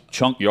 all these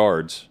chunk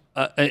yards.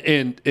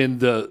 And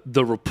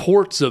the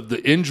reports of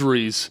the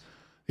injuries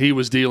he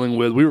was dealing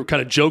with, we were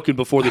kind of joking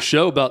before the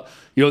show about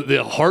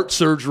the heart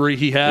surgery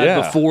he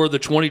had before the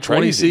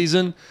 2020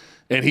 season,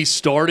 and he's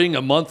starting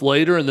a month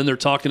later, and then they're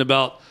talking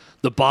about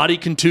the body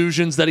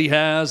contusions that he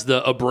has,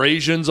 the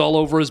abrasions all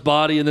over his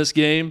body in this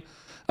game.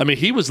 I mean,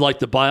 he was like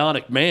the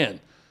bionic man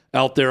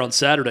out there on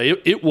Saturday.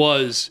 It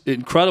was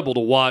incredible to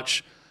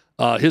watch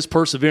his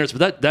perseverance,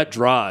 but that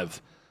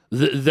drive,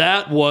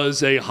 that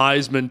was a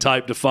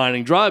Heisman-type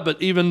defining drive,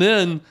 but even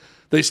then,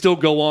 they still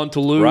go on to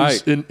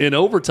lose in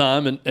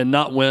overtime and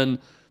not win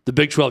the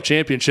Big 12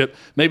 championship.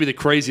 Maybe the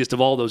craziest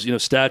of all those,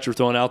 stats are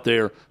thrown out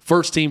there.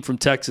 First team from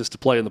Texas to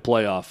play in the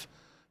playoff.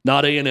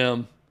 Not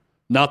A&M,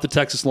 not the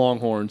Texas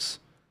Longhorns,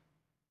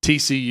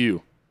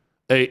 TCU.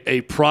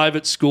 A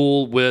private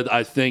school with,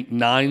 I think,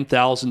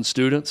 9,000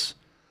 students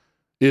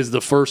is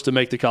the first to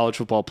make the college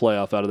football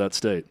playoff out of that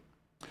state.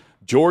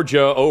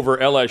 Georgia over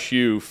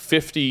LSU,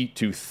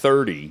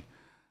 50-30.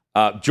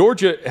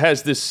 Georgia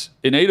has this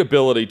innate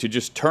ability to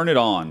just turn it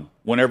on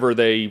whenever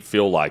they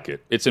feel like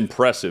it. It's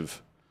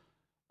impressive.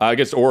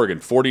 Against Oregon,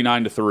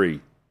 49-3.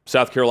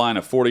 South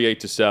Carolina,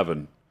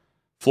 48-7.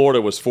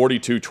 Florida was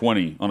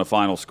 42-20 on a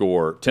final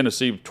score.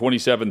 Tennessee,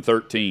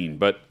 27-13.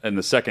 But in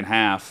the second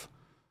half,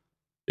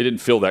 it didn't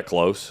feel that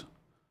close.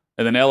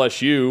 And then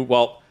LSU,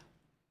 well,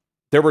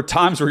 there were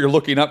times where you're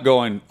looking up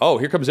going, oh,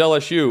 here comes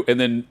LSU. And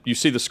then you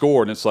see the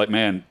score, and it's like,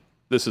 man,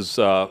 this is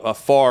a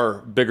far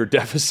bigger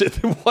deficit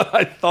than what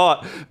I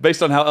thought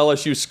based on how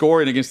LSU's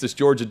scoring against this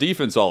Georgia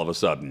defense all of a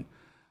sudden.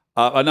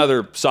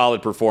 Another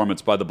solid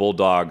performance by the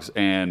Bulldogs,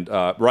 and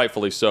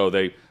rightfully so.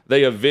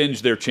 They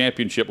avenged their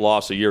championship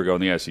loss a year ago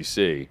in the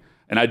SEC,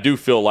 and I do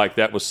feel like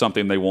that was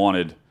something they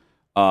wanted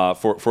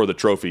for the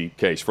trophy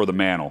case, for the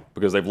mantle,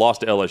 because they've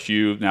lost to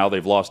LSU, now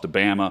they've lost to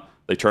Bama.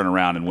 They turn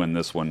around and win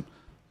this one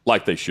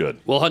like they should.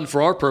 Well, Hutton,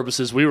 for our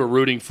purposes, we were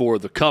rooting for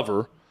the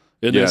cover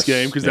in this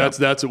game because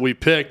that's what we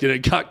picked, and it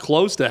got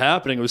close to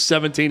happening. It was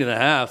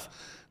 17.5.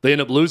 They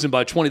ended up losing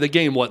by 20. The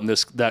game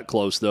wasn't that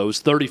close, though. It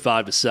was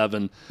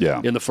 35-7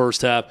 in the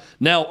first half.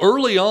 Now,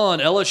 early on,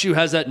 LSU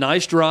has that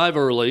nice drive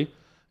early.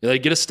 They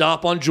get a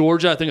stop on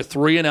Georgia, I think a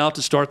 3-and-out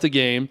to start the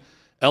game.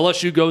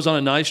 LSU goes on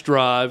a nice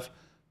drive,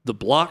 the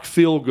blocked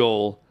field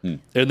goal, and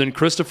then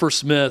Christopher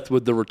Smith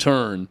with the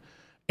return.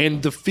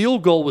 And the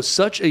field goal was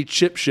such a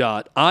chip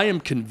shot, I am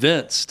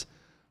convinced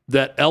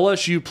that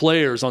LSU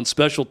players on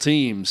special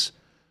teams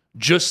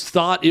just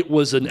thought it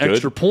was an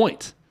extra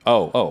point.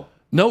 Oh.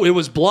 No, it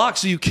was blocked,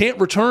 so you can't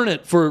return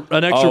it for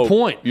an extra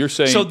point. You're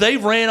saying so they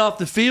ran off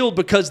the field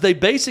because they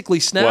basically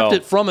snapped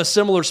it from a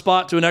similar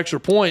spot to an extra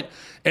point,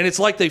 and it's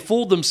like they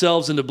fooled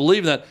themselves into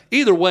believing that.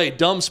 Either way,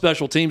 dumb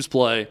special teams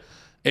play,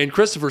 and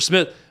Christopher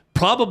Smith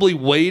probably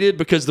waited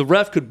because the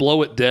ref could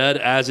blow it dead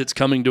as it's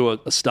coming to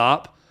a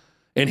stop,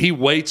 and he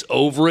waits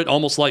over it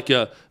almost like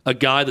a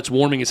guy that's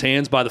warming his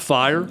hands by the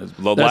fire.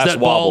 That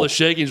ball is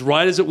shaking.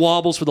 Right as it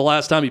wobbles for the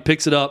last time, he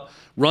picks it up,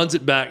 runs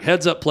it back,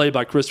 heads-up play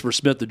by Christopher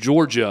Smith to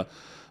Georgia.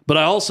 But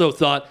I also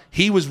thought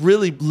he was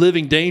really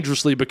living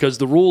dangerously because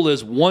the rule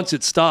is once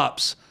it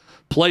stops,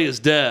 play is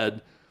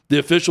dead. the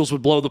officials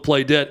would blow the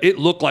play dead. It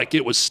looked like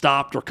it was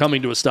stopped or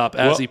coming to a stop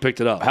as he picked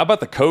it up. How about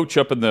the coach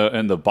up in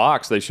the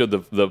box? They showed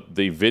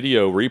the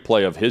video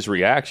replay of his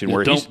reaction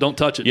where don't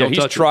touch it. Yeah,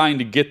 he's trying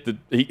to get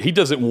he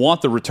doesn't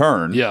want the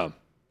return. Yeah,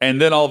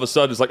 and then all of a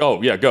sudden it's like,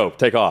 oh yeah, go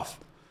take off.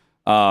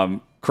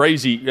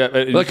 Crazy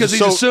because he's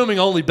assuming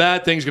only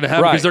bad things are going to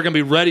happen because they're going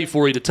to be ready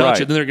for you to touch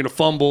it, and then they're going to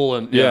fumble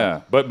and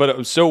But it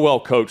was so well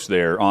coached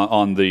there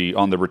on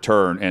the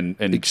return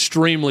and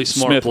extremely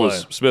smart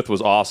play. Smith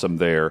was awesome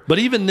there. But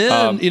even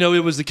then,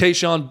 it was the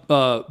Kayshon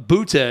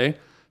Boutte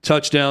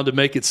touchdown to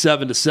make it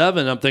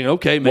 7-7. I'm thinking,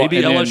 okay,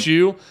 maybe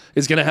LSU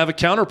is going to have a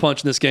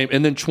counterpunch in this game,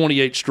 and then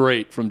 28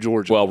 straight from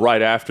Georgia. Well,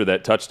 right after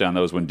that touchdown,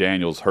 that was when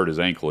Daniels hurt his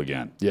ankle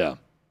again. Yeah.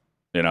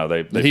 They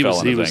fell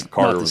on his ankle.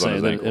 Carter was on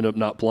his ankle. Ended up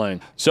not playing.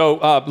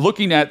 So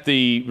looking at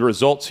the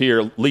results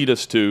here lead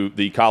us to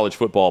the college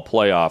football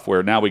playoff,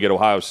 where now we get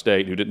Ohio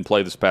State, who didn't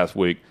play this past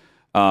week.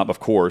 Of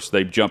course,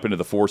 they jump into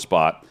the 4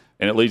 spot,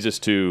 and it leads us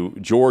to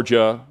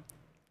Georgia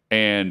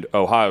and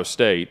Ohio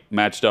State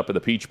matched up in the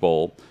Peach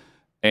Bowl,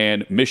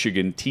 and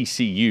Michigan,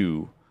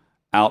 TCU,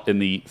 out in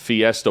the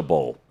Fiesta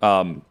Bowl.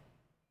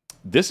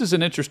 This is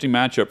an interesting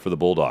matchup for the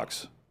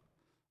Bulldogs.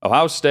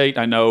 Ohio State,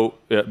 I know,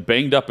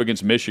 banged up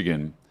against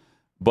Michigan.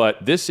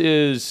 But this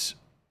is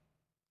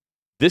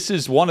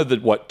one of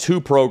the,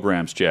 2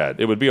 programs, Chad?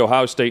 It would be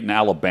Ohio State and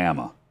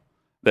Alabama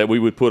that we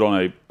would put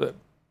on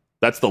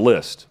that's the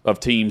list of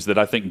teams that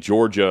I think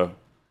Georgia,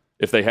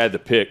 if they had to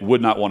pick,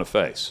 would not want to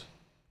face,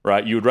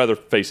 right? You would rather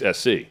face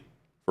SC,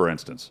 for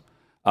instance.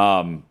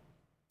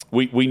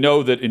 We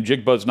know that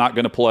Njigba's not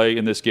going to play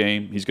in this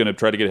game. He's going to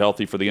try to get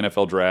healthy for the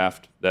NFL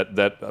draft.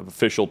 That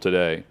official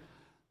today.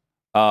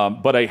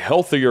 But a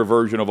healthier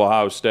version of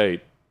Ohio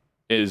State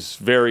is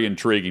very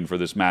intriguing for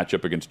this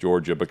matchup against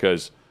Georgia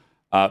because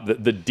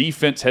the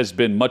defense has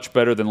been much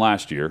better than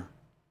last year.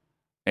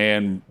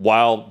 And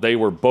while they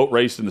were boat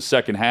raced in the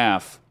second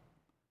half,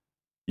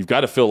 you've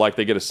got to feel like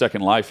they get a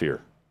second life here.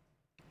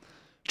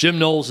 Jim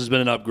Knowles has been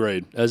an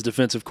upgrade as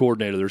defensive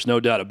coordinator. There's no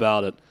doubt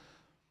about it.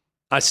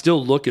 I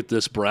still look at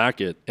this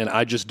bracket, and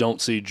I just don't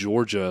see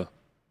Georgia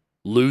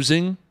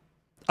losing.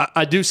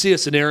 I do see a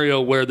scenario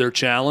where they're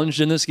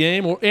challenged in this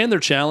game, and they're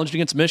challenged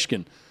against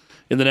Michigan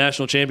in the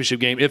national championship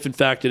game, if in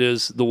fact it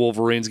is the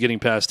Wolverines getting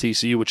past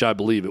TCU, which I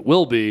believe it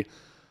will be.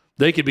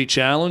 They could be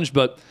challenged,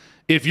 but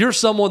if you're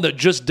someone that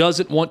just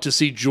doesn't want to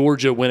see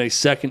Georgia win a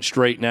second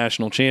straight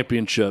national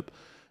championship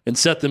and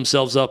set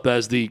themselves up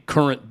as the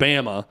current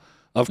Bama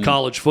of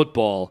college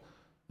football,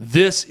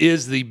 this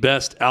is the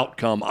best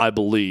outcome, I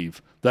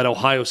believe, that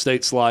Ohio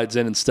State slides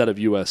in instead of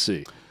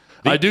USC.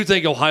 I do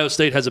think Ohio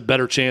State has a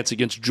better chance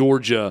against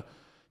Georgia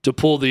to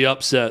pull the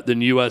upset than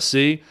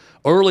USC.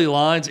 Early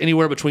lines,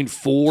 anywhere between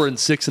 4 and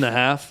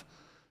 6.5.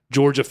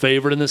 Georgia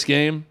favored in this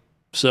game.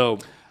 So,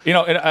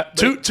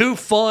 two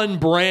fun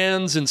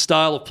brands and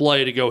style of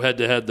play to go head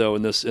to head though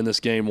in this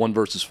game, 1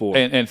 versus 4.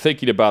 And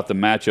thinking about the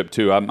matchup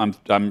too,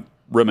 I'm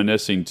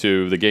reminiscing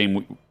to the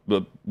game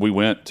we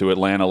went to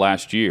Atlanta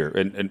last year,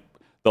 and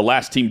the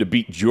last team to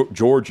beat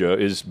Georgia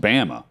is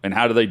Bama. And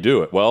how do they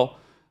do it? Well,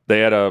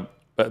 they had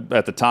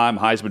at the time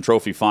Heisman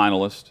Trophy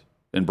finalist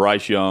in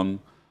Bryce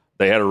Young.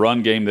 They had a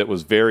run game that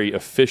was very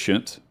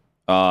efficient.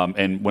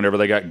 And whenever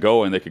they got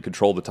going, they could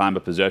control the time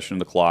of possession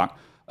and the clock.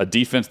 A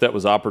defense that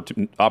was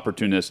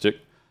opportunistic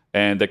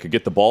and that could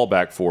get the ball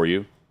back for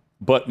you.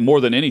 But more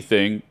than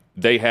anything,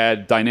 they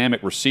had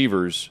dynamic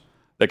receivers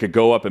that could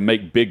go up and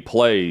make big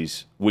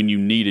plays when you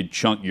needed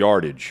chunk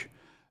yardage.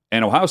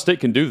 And Ohio State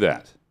can do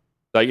that.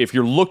 Like if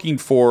you're looking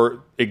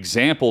for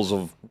examples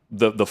of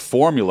the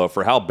formula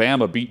for how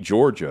Bama beat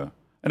Georgia,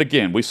 and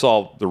again, we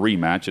saw the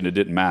rematch and it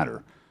didn't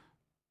matter.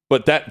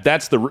 But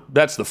that's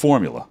the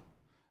formula.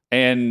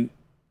 And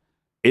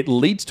it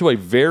leads to a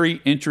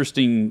very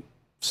interesting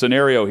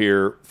scenario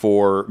here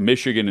for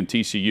Michigan and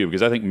TCU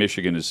because I think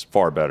Michigan is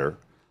far better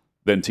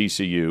than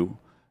TCU.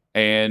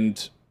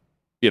 And,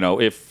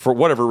 if for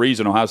whatever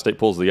reason Ohio State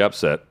pulls the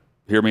upset,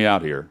 hear me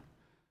out here.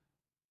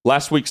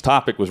 Last week's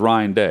topic was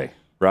Ryan Day,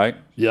 right?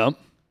 Yeah.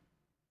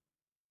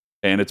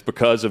 And it's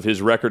because of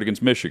his record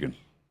against Michigan.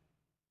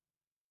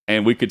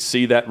 And we could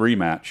see that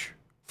rematch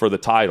for the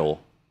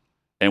title.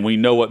 And we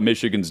know what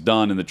Michigan's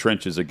done in the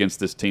trenches against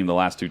this team the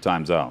last 2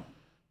 times out.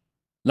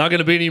 Not going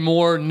to be any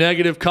more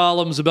negative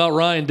columns about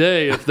Ryan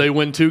Day if they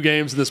win 2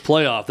 games in this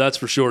playoff. That's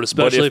for sure.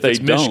 Especially if it's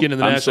Michigan in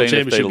the national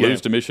championship game. If they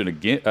lose to Michigan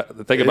again,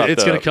 think about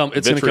it's going to come.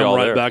 It's going to come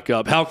right back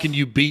up. How can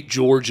you beat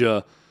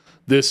Georgia,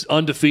 this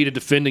undefeated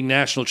defending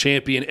national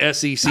champion,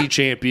 SEC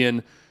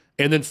champion,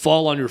 and then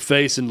fall on your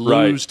face and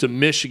lose to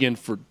Michigan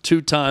for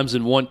 2 times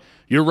in one?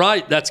 You're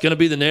right. That's going to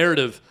be the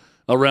narrative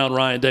around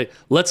Ryan Day.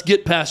 Let's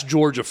get past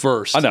Georgia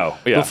first. I know,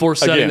 yeah. Before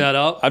setting that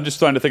up. I'm just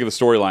trying to think of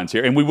the storylines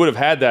here. And we would have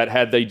had that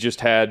had they just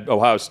had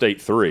Ohio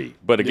State 3.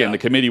 But again, the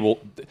committee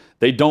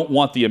they don't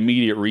want the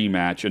immediate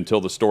rematch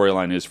until the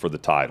storyline is for the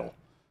title,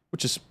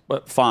 which is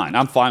fine.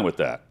 I'm fine with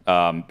that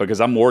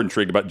because I'm more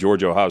intrigued about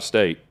Georgia-Ohio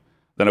State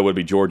than I would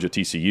be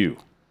Georgia-TCU,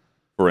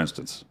 for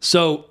instance.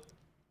 So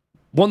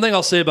one thing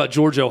I'll say about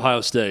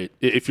Georgia-Ohio State,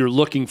 if you're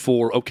looking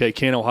for, okay,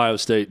 can Ohio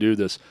State do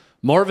this?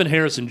 Marvin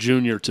Harrison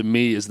Jr., to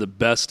me, is the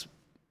best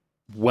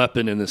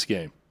weapon in this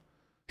game.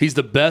 He's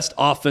the best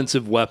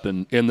offensive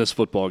weapon in this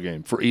football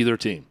game for either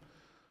team.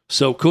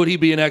 So could he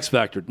be an X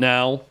factor?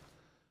 Now,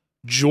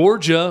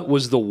 Georgia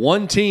was the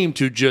one team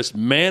to just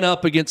man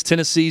up against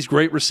Tennessee's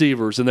great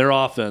receivers in their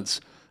offense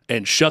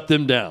and shut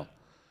them down.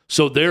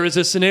 So there is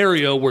a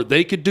scenario where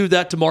they could do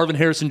that to Marvin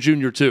Harrison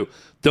Jr. too.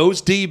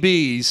 Those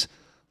DBs,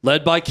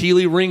 led by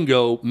Keely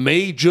Ringo,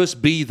 may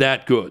just be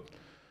that good,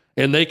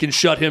 and they can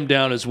shut him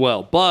down as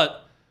well.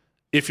 But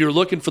if you're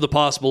looking for the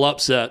possible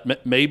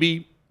upset,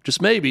 maybe,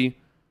 just maybe,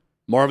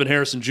 Marvin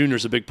Harrison Jr.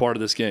 is a big part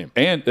of this game.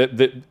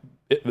 And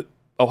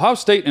Ohio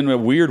State, in a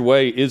weird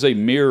way, is a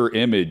mirror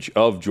image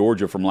of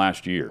Georgia from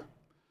last year,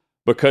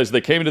 because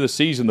they came into the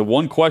season, the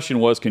one question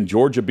was, can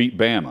Georgia beat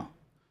Bama?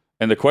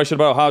 And the question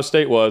about Ohio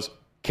State was,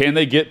 can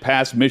they get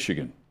past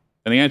Michigan?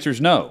 And the answer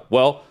is no.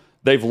 Well,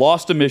 they've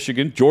lost to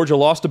Michigan. Georgia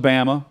lost to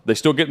Bama. They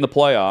still get in the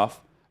playoff.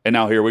 And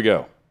now here we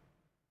go.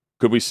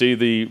 Could we see a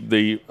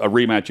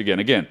rematch again?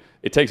 Again,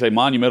 it takes a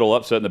monumental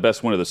upset in the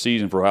best win of the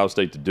season for Ohio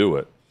State to do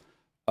it.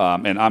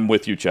 And I'm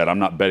with you, Chad. I'm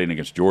not betting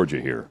against Georgia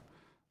here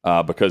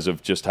because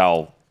of just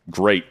how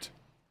great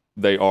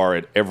they are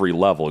at every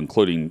level,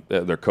 including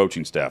their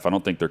coaching staff. I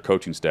don't think their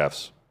coaching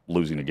staff's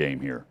losing a game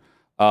here.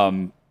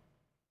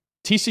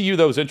 TCU,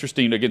 though, is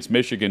interesting against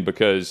Michigan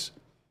because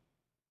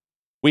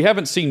we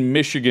haven't seen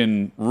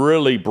Michigan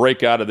really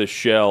break out of this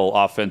shell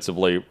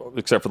offensively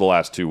except for the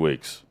last 2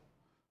 weeks.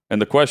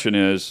 And the question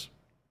is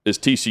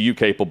TCU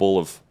capable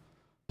of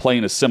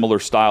playing a similar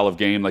style of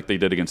game like they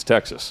did against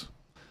Texas?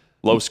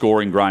 Low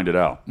scoring, grind it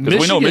out.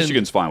 Because we know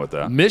Michigan's fine with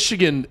that.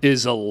 Michigan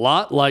is a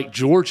lot like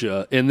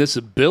Georgia in this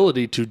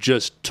ability to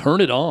just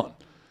turn it on.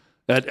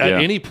 At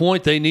any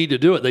point they need to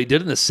do it. They did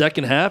it in the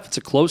second half. It's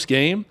a close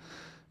game.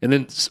 And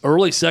then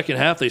early second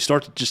half, they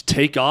start to just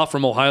take off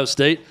from Ohio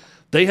State.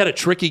 They had a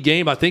tricky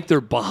game. I think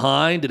they're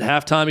behind at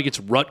halftime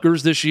against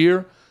Rutgers this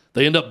year.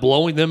 They end up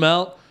blowing them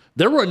out.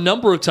 There were a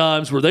number of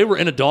times where they were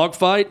in a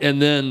dogfight, and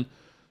then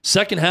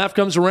second half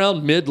comes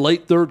around,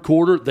 late third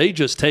quarter, they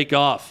just take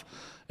off.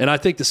 And I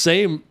think the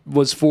same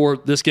was for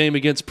this game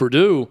against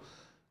Purdue.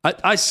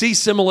 I see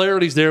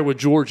similarities there with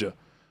Georgia,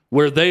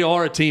 where they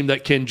are a team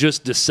that can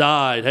just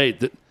decide, hey,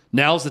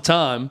 now's the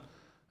time,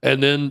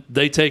 and then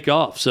they take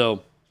off.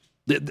 So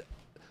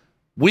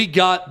we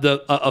got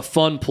a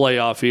fun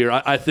playoff here.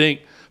 I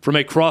think from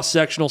a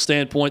cross-sectional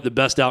standpoint, the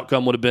best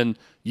outcome would have been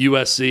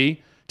USC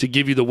to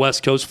give you the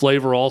West Coast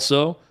flavor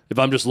also, if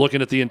I'm just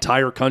looking at the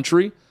entire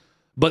country.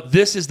 But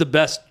this is the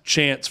best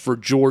chance for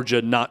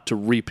Georgia not to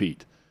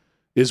repeat,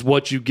 is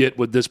what you get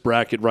with this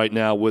bracket right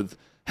now with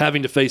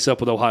having to face up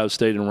with Ohio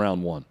State in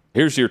round one.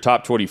 Here's your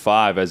top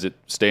 25 as it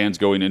stands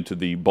going into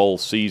the bowl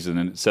season,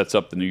 and it sets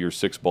up the New Year's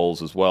Six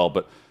bowls as well.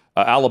 But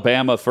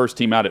Alabama, first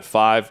team out at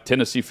 5.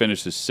 Tennessee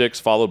finishes 6,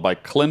 followed by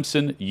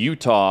Clemson,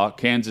 Utah,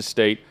 Kansas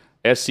State.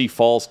 SC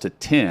falls to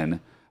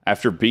 10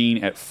 after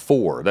being at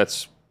 4.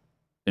 That's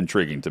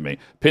intriguing to me.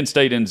 Penn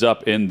State ends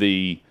up in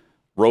the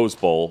Rose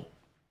Bowl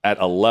at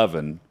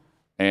 11.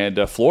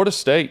 And Florida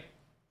State,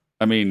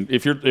 I mean,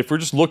 if we're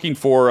just looking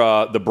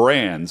for the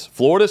brands,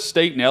 Florida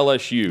State and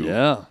LSU.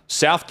 Yeah.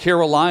 South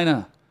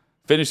Carolina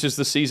finishes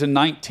the season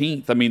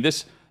 19th. I mean,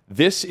 this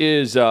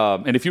is,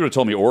 and if you would have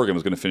told me Oregon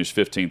was going to finish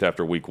 15th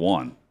after week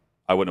 1,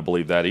 I wouldn't have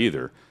believed that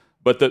either.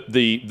 But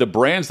the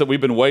brands that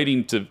we've been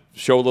waiting to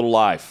show a little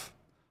life,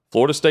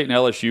 Florida State and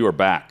LSU are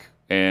back,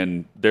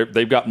 and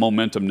they've got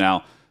momentum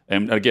now.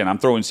 And again, I'm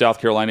throwing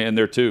South Carolina in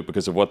there too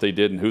because of what they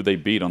did and who they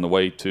beat on the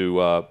way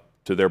to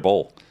their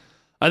bowl.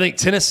 I think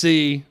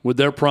Tennessee, with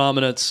their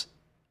prominence,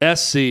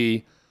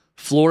 SC,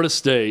 Florida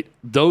State,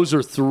 those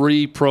are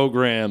 3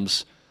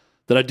 programs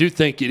that I do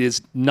think it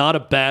is not a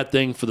bad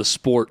thing for the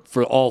sport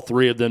for all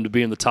 3 of them to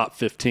be in the top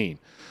 15.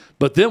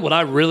 But then what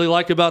I really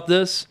like about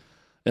this,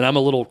 and I'm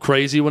a little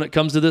crazy when it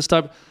comes to this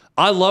type,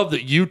 I love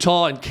that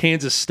Utah and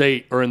Kansas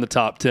State are in the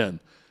top 10,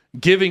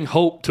 giving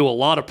hope to a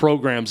lot of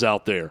programs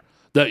out there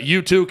that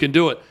you too can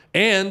do it.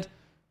 And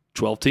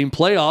 12-team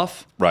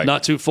playoff, right,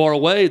 not too far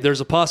away, there's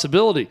a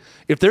possibility.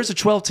 If there's a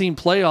 12-team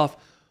playoff,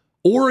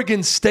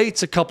 Oregon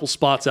State's a couple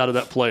spots out of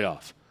that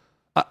playoff.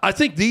 I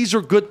think these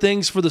are good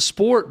things for the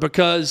sport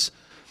because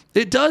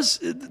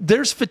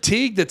there's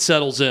fatigue that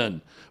settles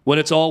in when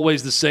it's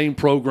always the same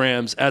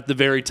programs at the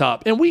very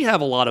top. And we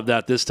have a lot of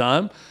that this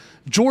time.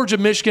 Georgia,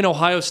 Michigan,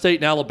 Ohio State,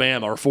 and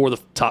Alabama are 4 of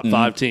the top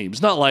 5 teams.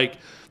 It's not like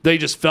they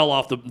just fell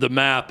off the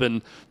map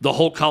and the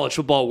whole college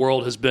football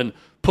world has been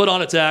put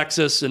on its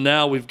axis and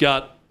now we've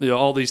got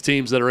all these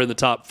teams that are in the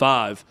top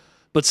 5.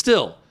 But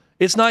still,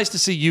 it's nice to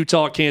see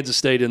Utah, Kansas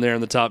State in there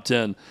in the top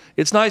 10.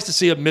 It's nice to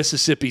see a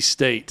Mississippi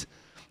State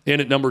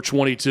in at number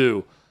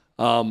 22.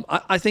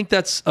 I think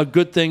that's a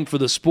good thing for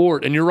the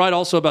sport. And you're right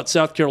also about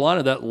South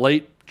Carolina. That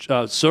late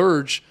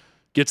surge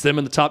gets them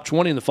in the top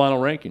 20 in the final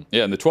ranking.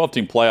 Yeah, and the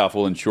 12-team playoff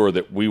will ensure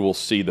that we will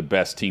see the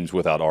best teams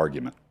without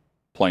argument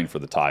playing for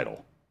the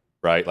title,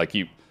 right? Like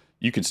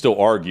you can still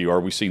argue, are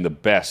we seeing the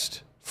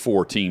best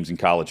 4 teams in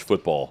college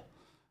football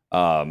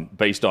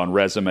based on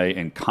resume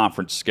and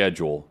conference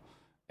schedule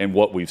and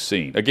what we've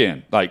seen?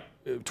 Again, like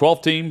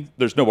 12th team,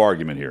 there's no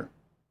argument here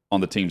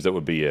on the teams that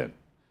would be in.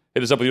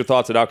 Hit us up with your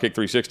thoughts at Outkick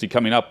 360.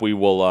 Coming up, we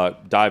will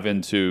dive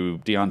into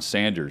Deion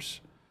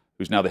Sanders,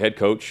 who's now the head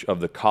coach of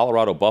the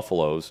Colorado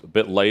Buffaloes. A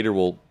bit later,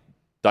 we'll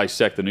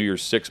dissect the New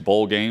Year's Six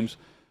bowl games.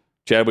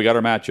 Chad, we got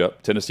our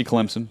matchup.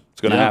 Tennessee-Clemson.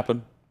 It's going to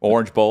happen.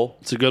 Orange Bowl.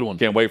 It's a good one.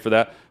 Can't wait for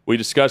that. We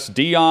discuss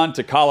Deion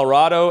to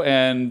Colorado,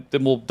 and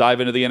then we'll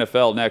dive into the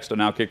NFL next on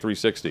Outkick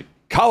 360.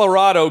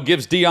 Colorado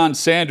gives Deion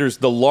Sanders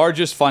the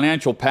largest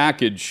financial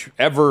package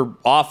ever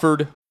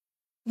offered.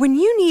 When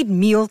you need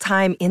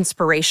mealtime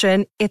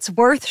inspiration, it's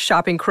worth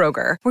shopping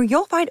Kroger, where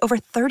you'll find over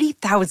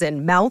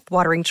 30,000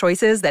 mouth-watering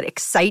choices that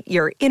excite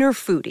your inner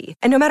foodie.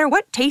 And no matter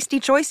what tasty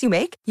choice you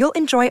make, you'll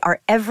enjoy our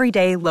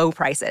everyday low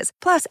prices,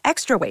 plus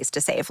extra ways to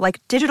save,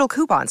 like digital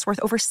coupons worth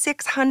over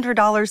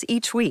 $600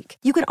 each week.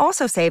 You can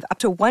also save up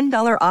to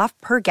 $1 off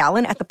per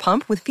gallon at the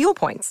pump with fuel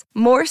points.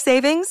 More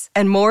savings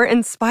and more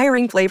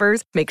inspiring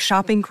flavors make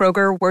shopping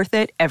Kroger worth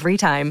it every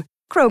time.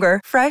 Kroger,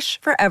 fresh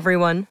for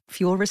everyone.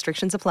 Fuel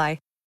restrictions apply.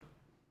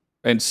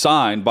 And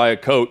signed by a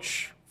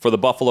coach for the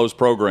Buffaloes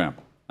program.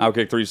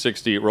 Outkick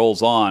 360, it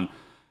rolls on.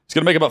 He's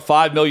going to make about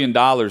 $5 million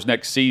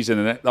next season,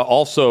 and it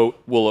also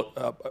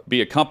will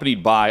be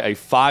accompanied by a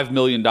 $5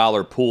 million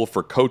pool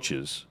for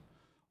coaches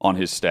on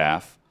his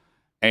staff.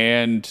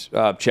 And,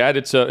 Chad,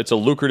 it's a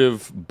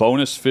lucrative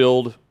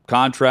bonus-filled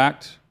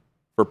contract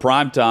for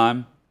prime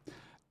time.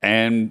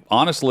 And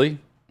honestly,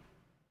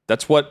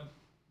 that's what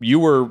you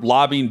were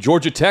lobbying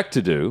Georgia Tech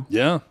to do.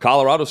 Yeah.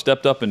 Colorado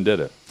stepped up and did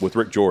it with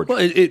Rick George.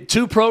 Well,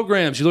 two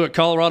programs. You look at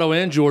Colorado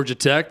and Georgia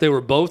Tech. They were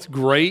both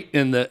great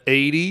in the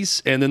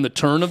 80s and then the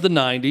turn of the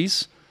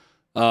 90s.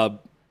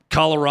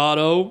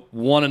 Colorado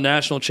won a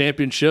national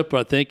championship,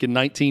 I think, in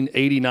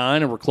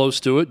 1989, and we're close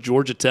to it.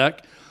 Georgia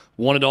Tech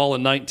won it all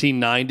in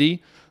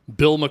 1990.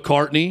 Bill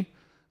McCartney,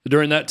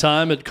 during that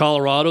time at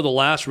Colorado, the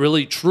last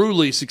really,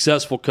 truly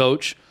successful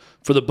coach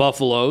for the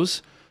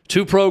Buffaloes.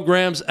 Two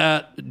programs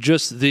at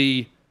just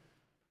they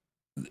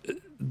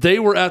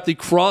were at the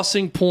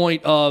crossing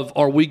point of,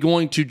 are we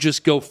going to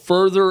just go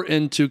further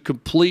into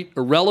complete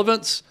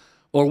irrelevance,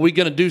 or are we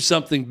going to do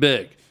something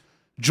big?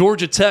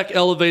 Georgia Tech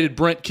elevated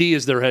Brent Key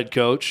as their head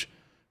coach.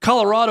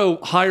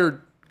 Colorado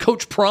hired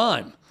Coach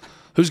Prime,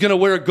 who's going to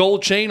wear a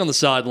gold chain on the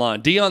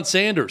sideline. Deion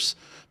Sanders,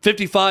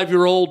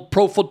 55-year-old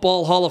Pro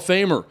Football Hall of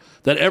Famer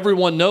that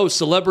everyone knows,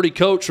 celebrity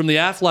coach from the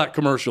Aflac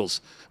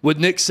commercials with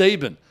Nick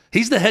Saban.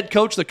 He's the head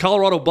coach of the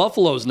Colorado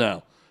Buffaloes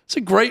now. It's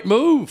a great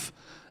move.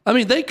 I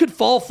mean, they could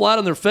fall flat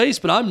on their face,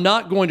 but I'm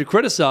not going to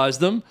criticize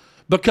them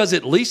because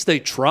at least they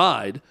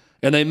tried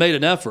and they made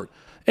an effort.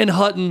 And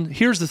Hutton,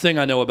 here's the thing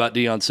I know about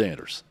Deion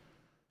Sanders.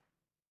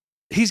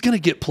 He's going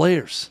to get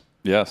players.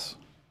 Yes.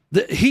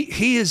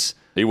 He is.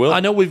 He will.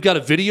 I know we've got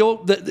a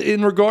video that,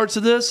 in regards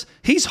to this.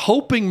 He's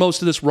hoping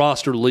most of this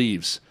roster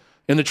leaves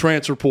in the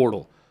transfer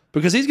portal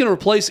because he's going to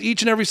replace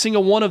each and every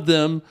single one of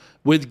them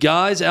with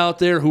guys out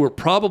there who are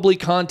probably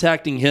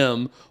contacting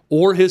him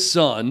or his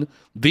son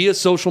via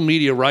social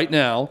media right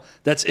now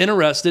that's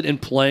interested in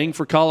playing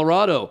for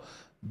Colorado.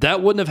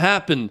 That wouldn't have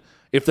happened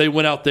if they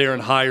went out there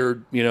and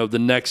hired, the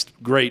next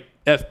great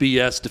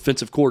FBS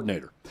defensive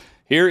coordinator.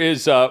 Here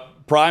is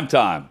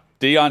primetime.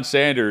 Deion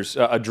Sanders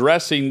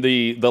addressing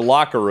the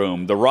locker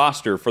room, the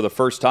roster for the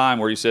first time,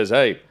 where he says,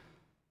 hey,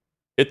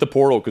 hit the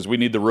portal because we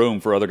need the room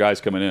for other guys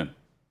coming in.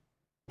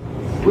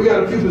 We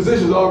got a few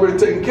positions already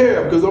taken care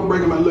of because I'm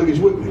bringing my luggage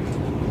with me.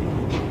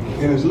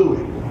 And it's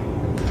Louis.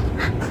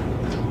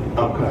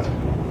 I'm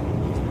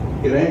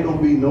coming. It ain't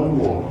gonna be no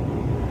more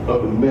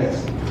of the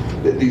mess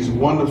that these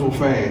wonderful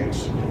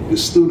fans, the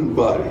student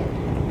body,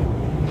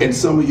 and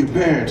some of your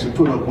parents have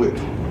put up with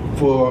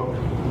for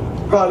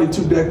probably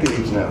 2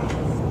 decades now.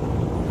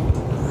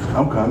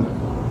 I'm coming.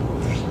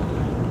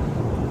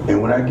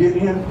 And when I get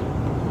here,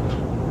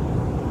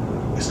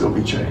 it's gonna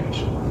be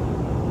changed.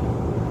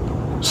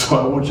 So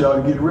I want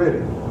y'all to get ready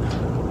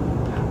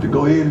to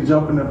go ahead and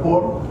jump in that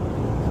portal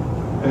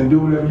and do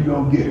whatever you're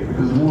gonna get.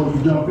 Because the more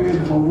you jump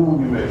in, the more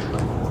room you make.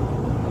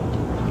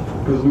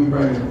 Because we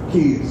bring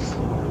kids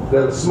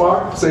that are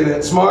smart, say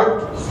that,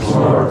 smart,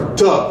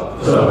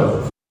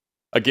 tough.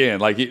 Again,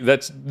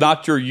 that's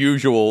not your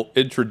usual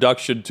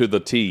introduction to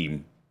the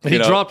team. He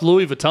dropped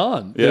Louis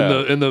Vuitton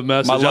in the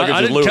message.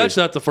 I didn't catch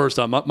that the first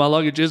time. My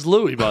luggage is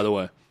Louis, by the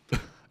way.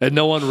 And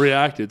no one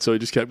reacted, so he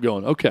just kept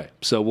going. Okay,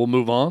 so we'll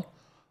move on.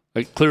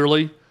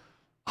 Clearly,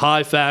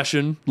 high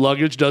fashion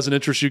luggage doesn't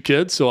interest you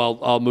kids, so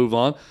I'll move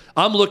on.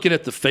 I'm looking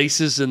at the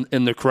faces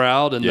in the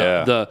crowd and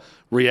the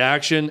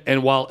reaction,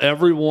 and while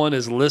everyone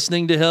is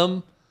listening to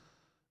him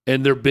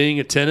and they're being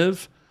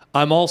attentive,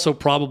 I'm also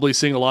probably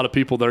seeing a lot of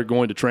people that are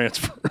going to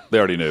transfer. They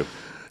already knew.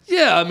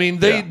 Yeah, I mean,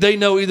 they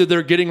know either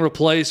they're getting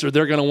replaced or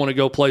they're going to want to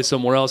go play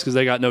somewhere else because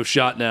they got no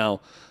shot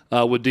now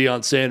with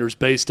Deion Sanders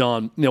based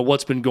on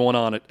what's been going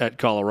on at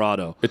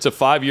Colorado. It's a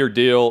 5-year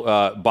deal.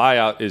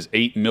 Buyout is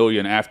 $8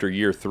 million after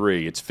year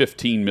 3. It's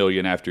 $15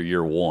 million after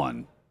year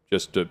 1.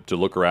 Just to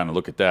look around and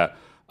look at that.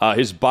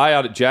 His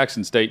buyout at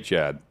Jackson State,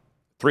 Chad,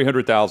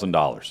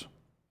 $300,000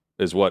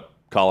 is what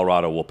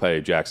Colorado will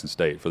pay Jackson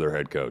State for their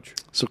head coach.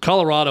 So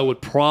Colorado would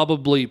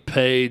probably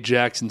pay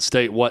Jackson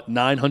State, what,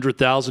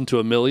 $900,000 to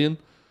 $1 million?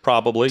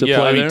 Probably, to yeah.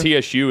 play I mean,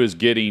 there? TSU is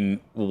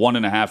getting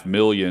 $1.5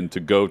 million to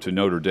go to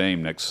Notre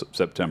Dame next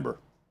September.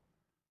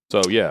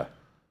 So, yeah.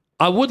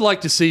 I would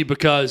like to see,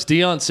 because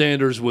Deion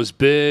Sanders was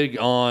big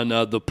on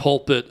the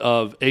pulpit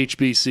of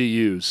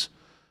HBCUs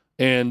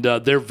and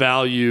their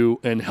value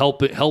and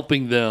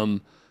helping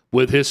them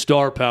with his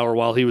star power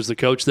while he was the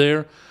coach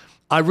there.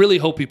 I really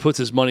hope he puts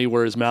his money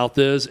where his mouth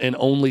is and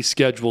only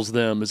schedules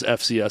them as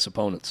FCS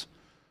opponents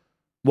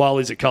while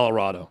he's at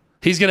Colorado.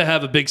 He's going to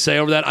have a big say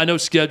over that. I know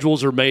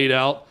schedules are made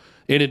out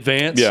in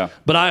advance,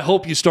 but I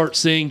hope you start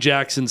seeing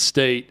Jackson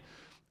State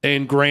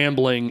and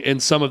Grambling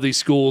and some of these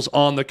schools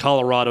on the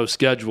Colorado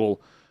schedule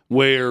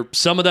where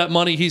some of that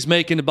money he's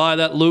making to buy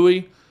that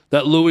Louis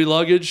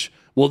luggage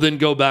will then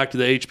go back to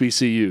the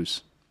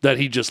HBCUs that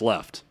he just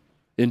left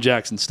in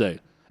Jackson State.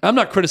 I'm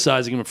not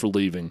criticizing him for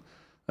leaving.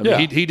 I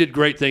mean, he did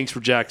great things for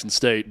Jackson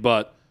State,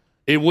 but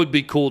it would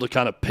be cool to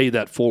kind of pay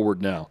that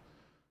forward now,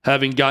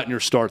 having gotten your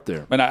start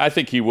there. And I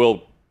think he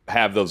will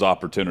have those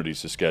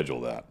opportunities to schedule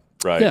that,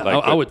 right? Yeah,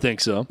 I would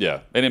think so. Yeah,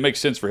 and it makes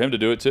sense for him to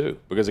do it too,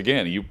 because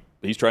again,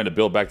 he's trying to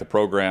build back the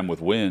program with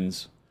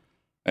wins,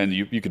 and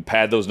you could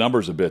pad those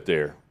numbers a bit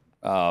there.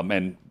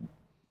 And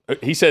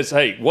he says,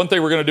 hey, one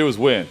thing we're going to do is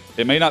win.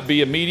 It may not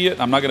be immediate.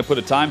 I'm not going to put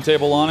a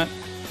timetable on it,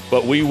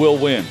 but we will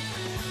win.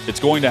 It's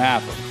going to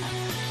happen.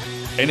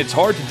 And it's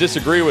hard to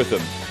disagree with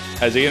him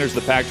as he enters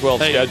the Pac-12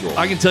 schedule.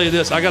 I can tell you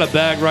this. I got a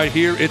bag right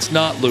here. It's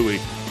not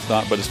Louis. It's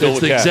not, but it's still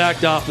the cash.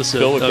 Exact opposite.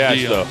 Still with of cash,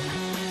 Deion.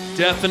 though.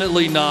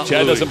 Definitely not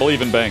Chad Louis. doesn't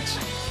believe in banks.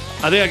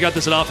 I think I got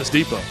this at Office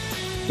Depot.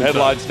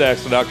 Headlines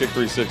next on Outkick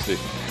 360.